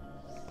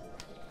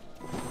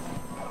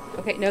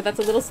 Okay, no, that's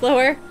a little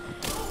slower.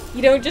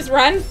 You don't just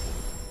run.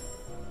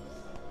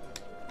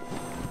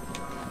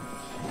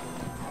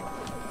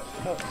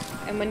 Oh,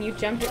 and when you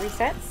jump, it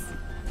resets?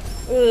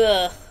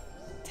 Ugh.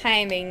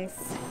 Timings.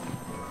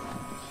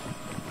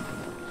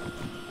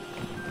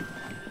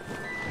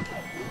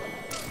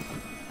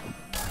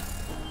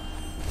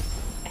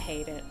 I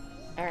hate it.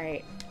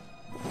 Alright.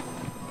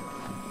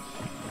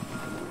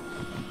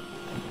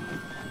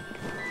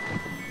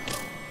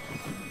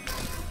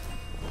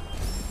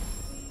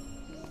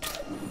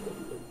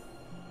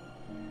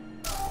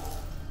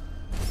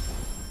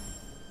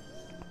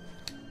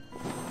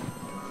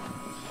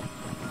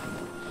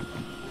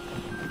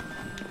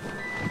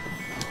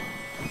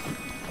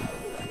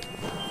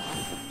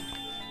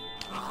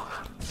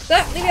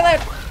 Stop! Leave me alone!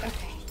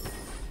 Okay.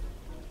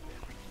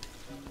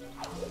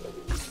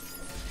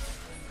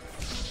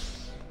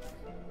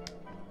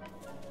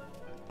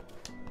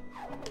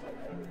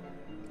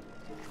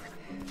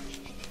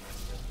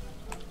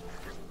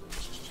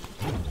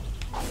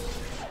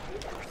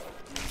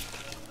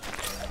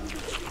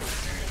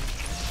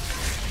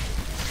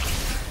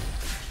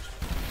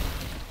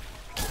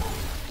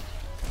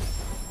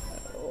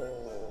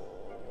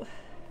 Oh.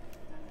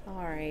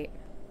 Alright.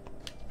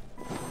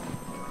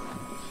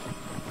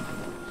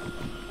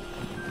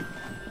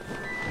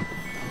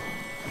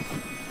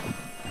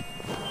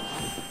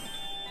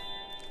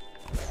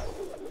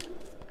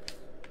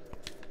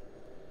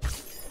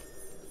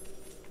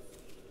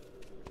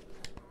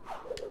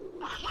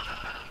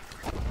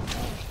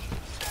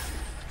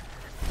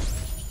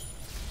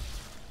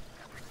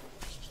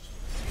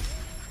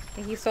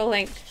 Thank you, Soul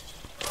Link.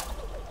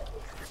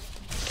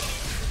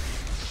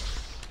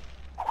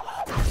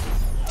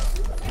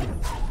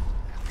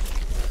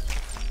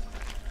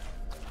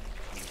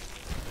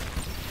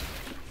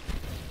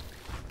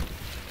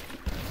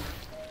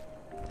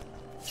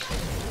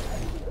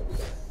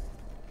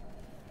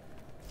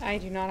 I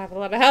do not have a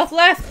lot of health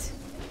left.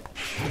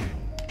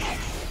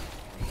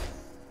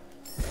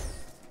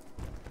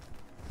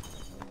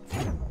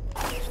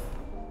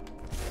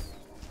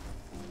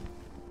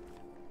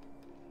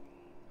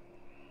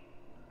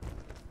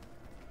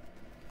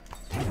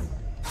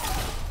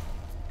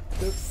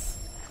 Oops.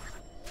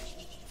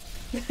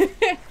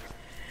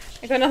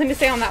 I got nothing to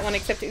say on that one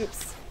except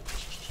oops.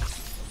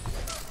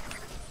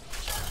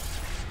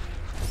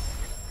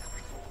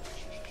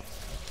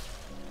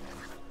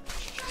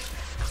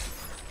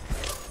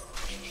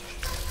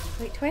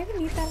 Wait, do I even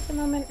need that at the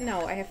moment?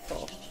 No, I have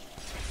full.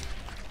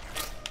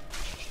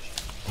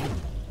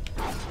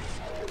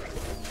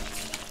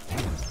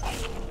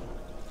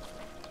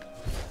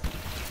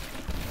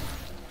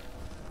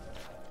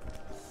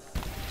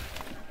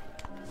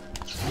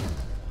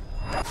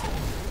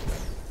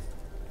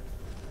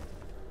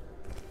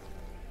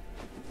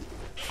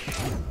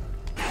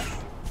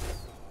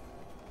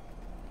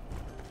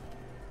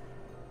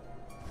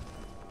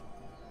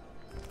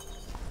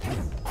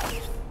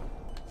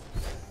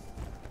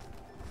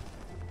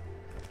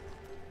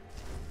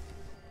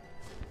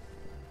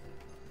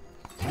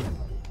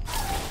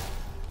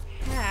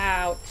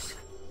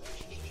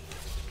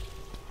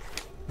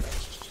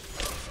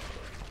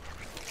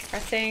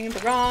 pressing the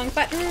wrong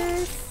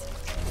buttons.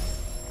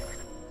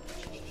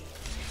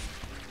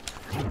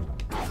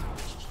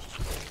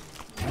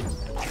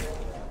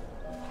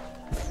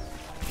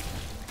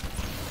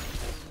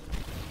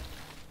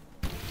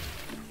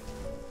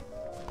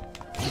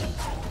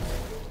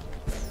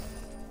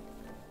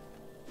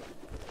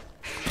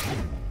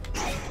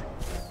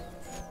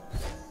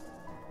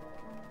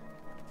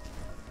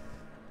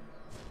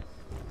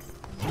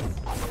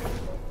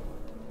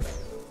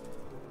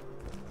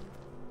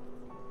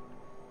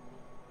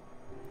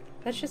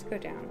 Let's just go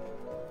down.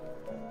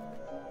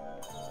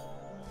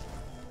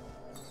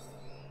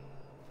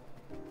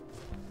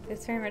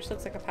 This very much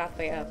looks like a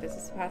pathway up. Is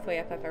this a pathway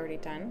up I've already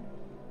done?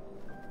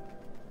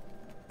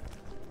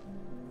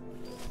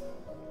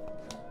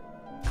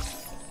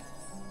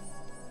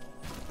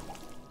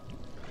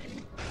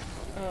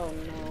 Oh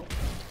no.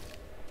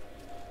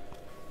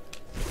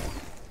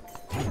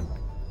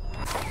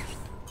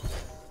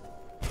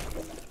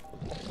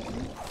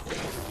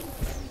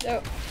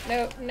 No,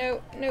 no,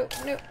 no, no,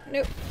 no,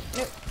 no,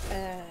 no.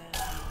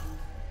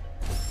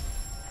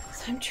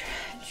 So I'm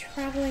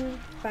traveling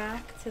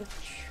back to the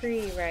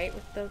tree, right?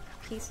 With the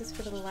pieces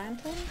for the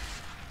lantern?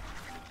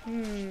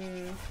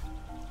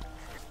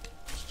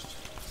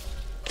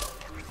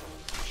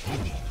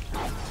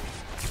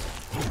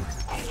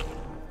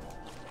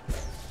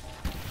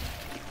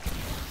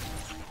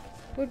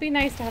 Would be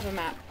nice to have a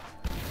map.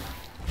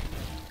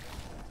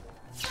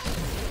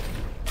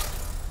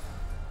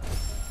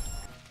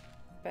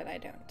 But I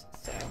don't,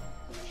 so.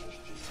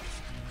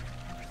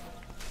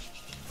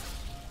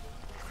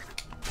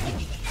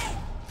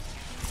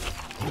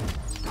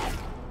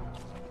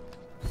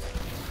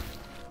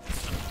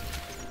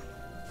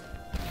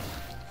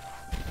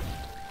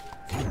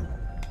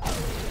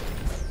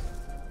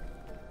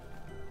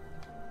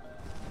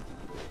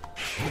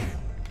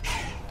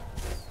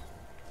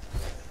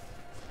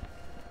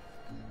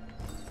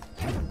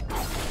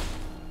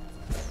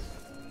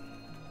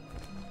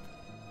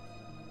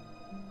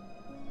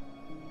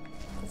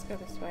 Go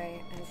this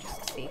way and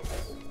just see.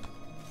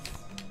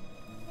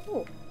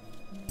 Ooh.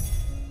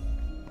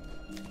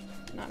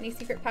 Not any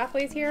secret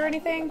pathways here or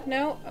anything?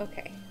 No?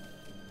 Okay.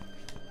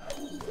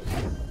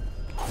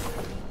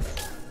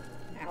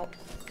 Ow.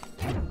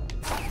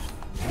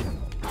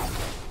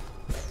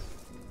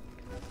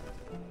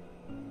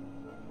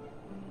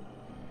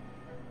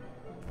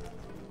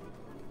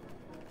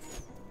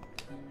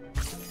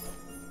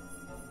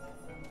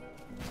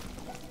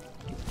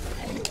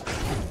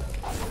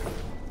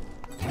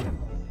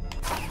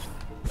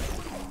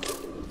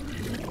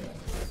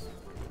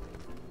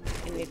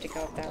 To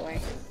go up that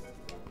way.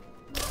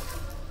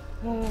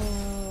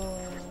 Oh.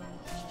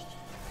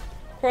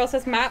 Coral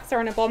says maps are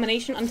an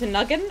abomination unto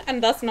Nuggin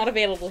and thus not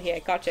available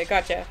here. Gotcha,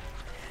 gotcha.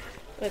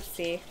 Let's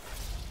see.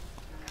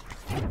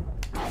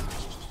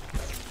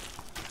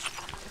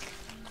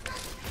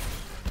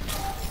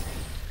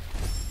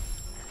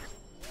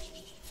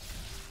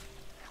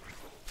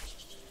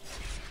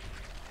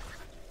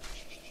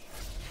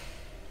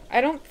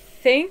 I don't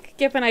think,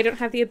 given I don't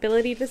have the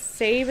ability to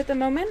save at the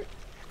moment,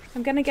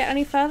 I'm gonna get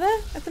any further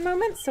at the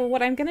moment, so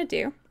what I'm gonna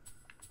do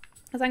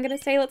is I'm gonna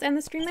say let's end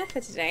the stream there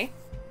for today.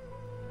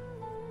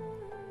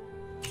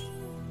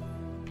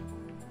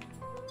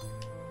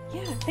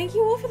 Yeah, thank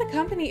you all for the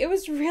company. It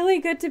was really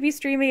good to be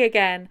streaming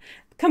again.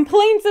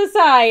 Complaints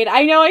aside,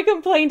 I know I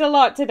complained a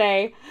lot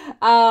today.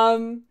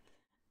 I'm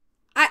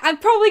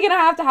probably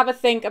gonna have a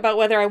think about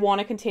whether I want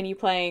to continue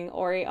playing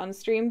Ori on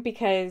stream,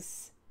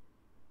 because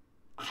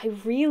I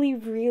really,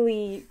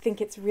 really think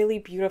it's really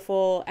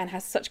beautiful and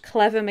has such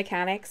clever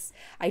mechanics.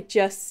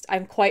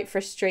 I'm quite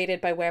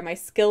frustrated by where my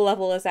skill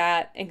level is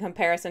at in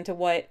comparison to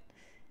what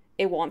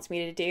it wants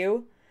me to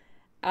do.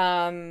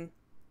 And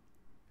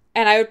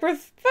I would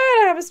prefer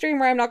to have a stream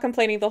where I'm not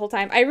complaining the whole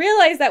time. I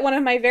realized that one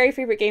of my very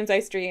favorite games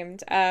I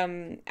streamed,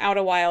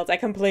 Outer Wilds, I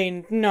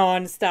complained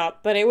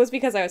non-stop, but it was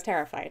because I was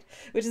terrified,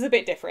 which is a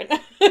bit different.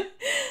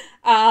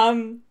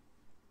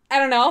 I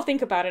don't know, I'll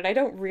think about it. I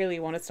don't really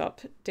want to stop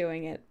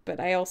doing it,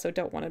 but I also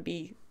don't want to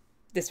be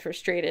this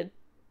frustrated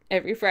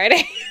every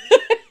Friday.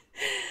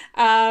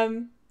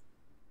 Severa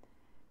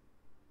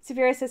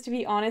says, to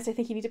be honest, I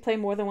think you need to play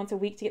more than once a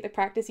week to get the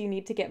practice you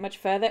need to get much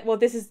further. Well,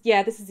 this is the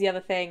other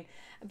thing.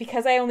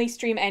 Because I only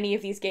stream any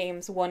of these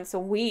games once a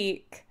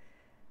week,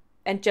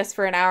 and just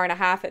for an hour and a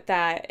half at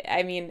that,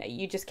 I mean,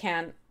 you just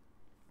can't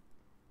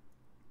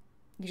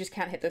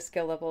hit those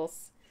skill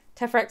levels.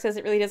 Tefrex says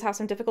it really does have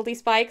some difficulty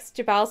spikes.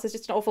 Jabal says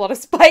just an awful lot of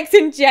spikes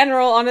in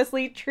general,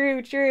 honestly.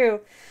 True.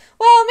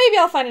 Well, maybe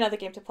I'll find another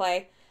game to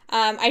play.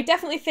 I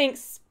definitely think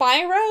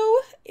Spyro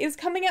is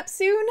coming up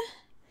soon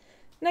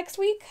next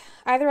week,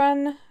 either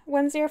on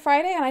Wednesday or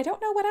Friday, and I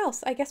don't know what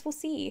else. I guess we'll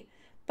see.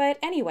 But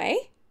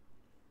anyway,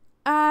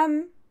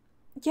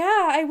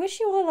 yeah, I wish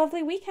you all a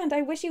lovely weekend.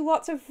 I wish you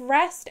lots of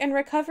rest and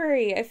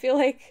recovery. I feel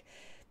like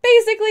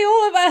basically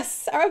all of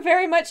us are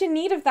very much in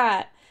need of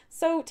that.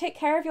 So take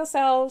care of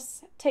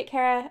yourselves. Take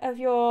care of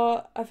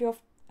your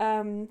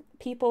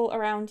people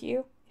around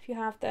you if you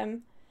have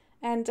them,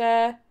 and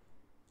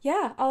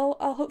yeah, I'll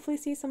hopefully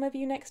see some of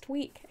you next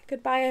week.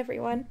 Goodbye,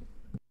 everyone.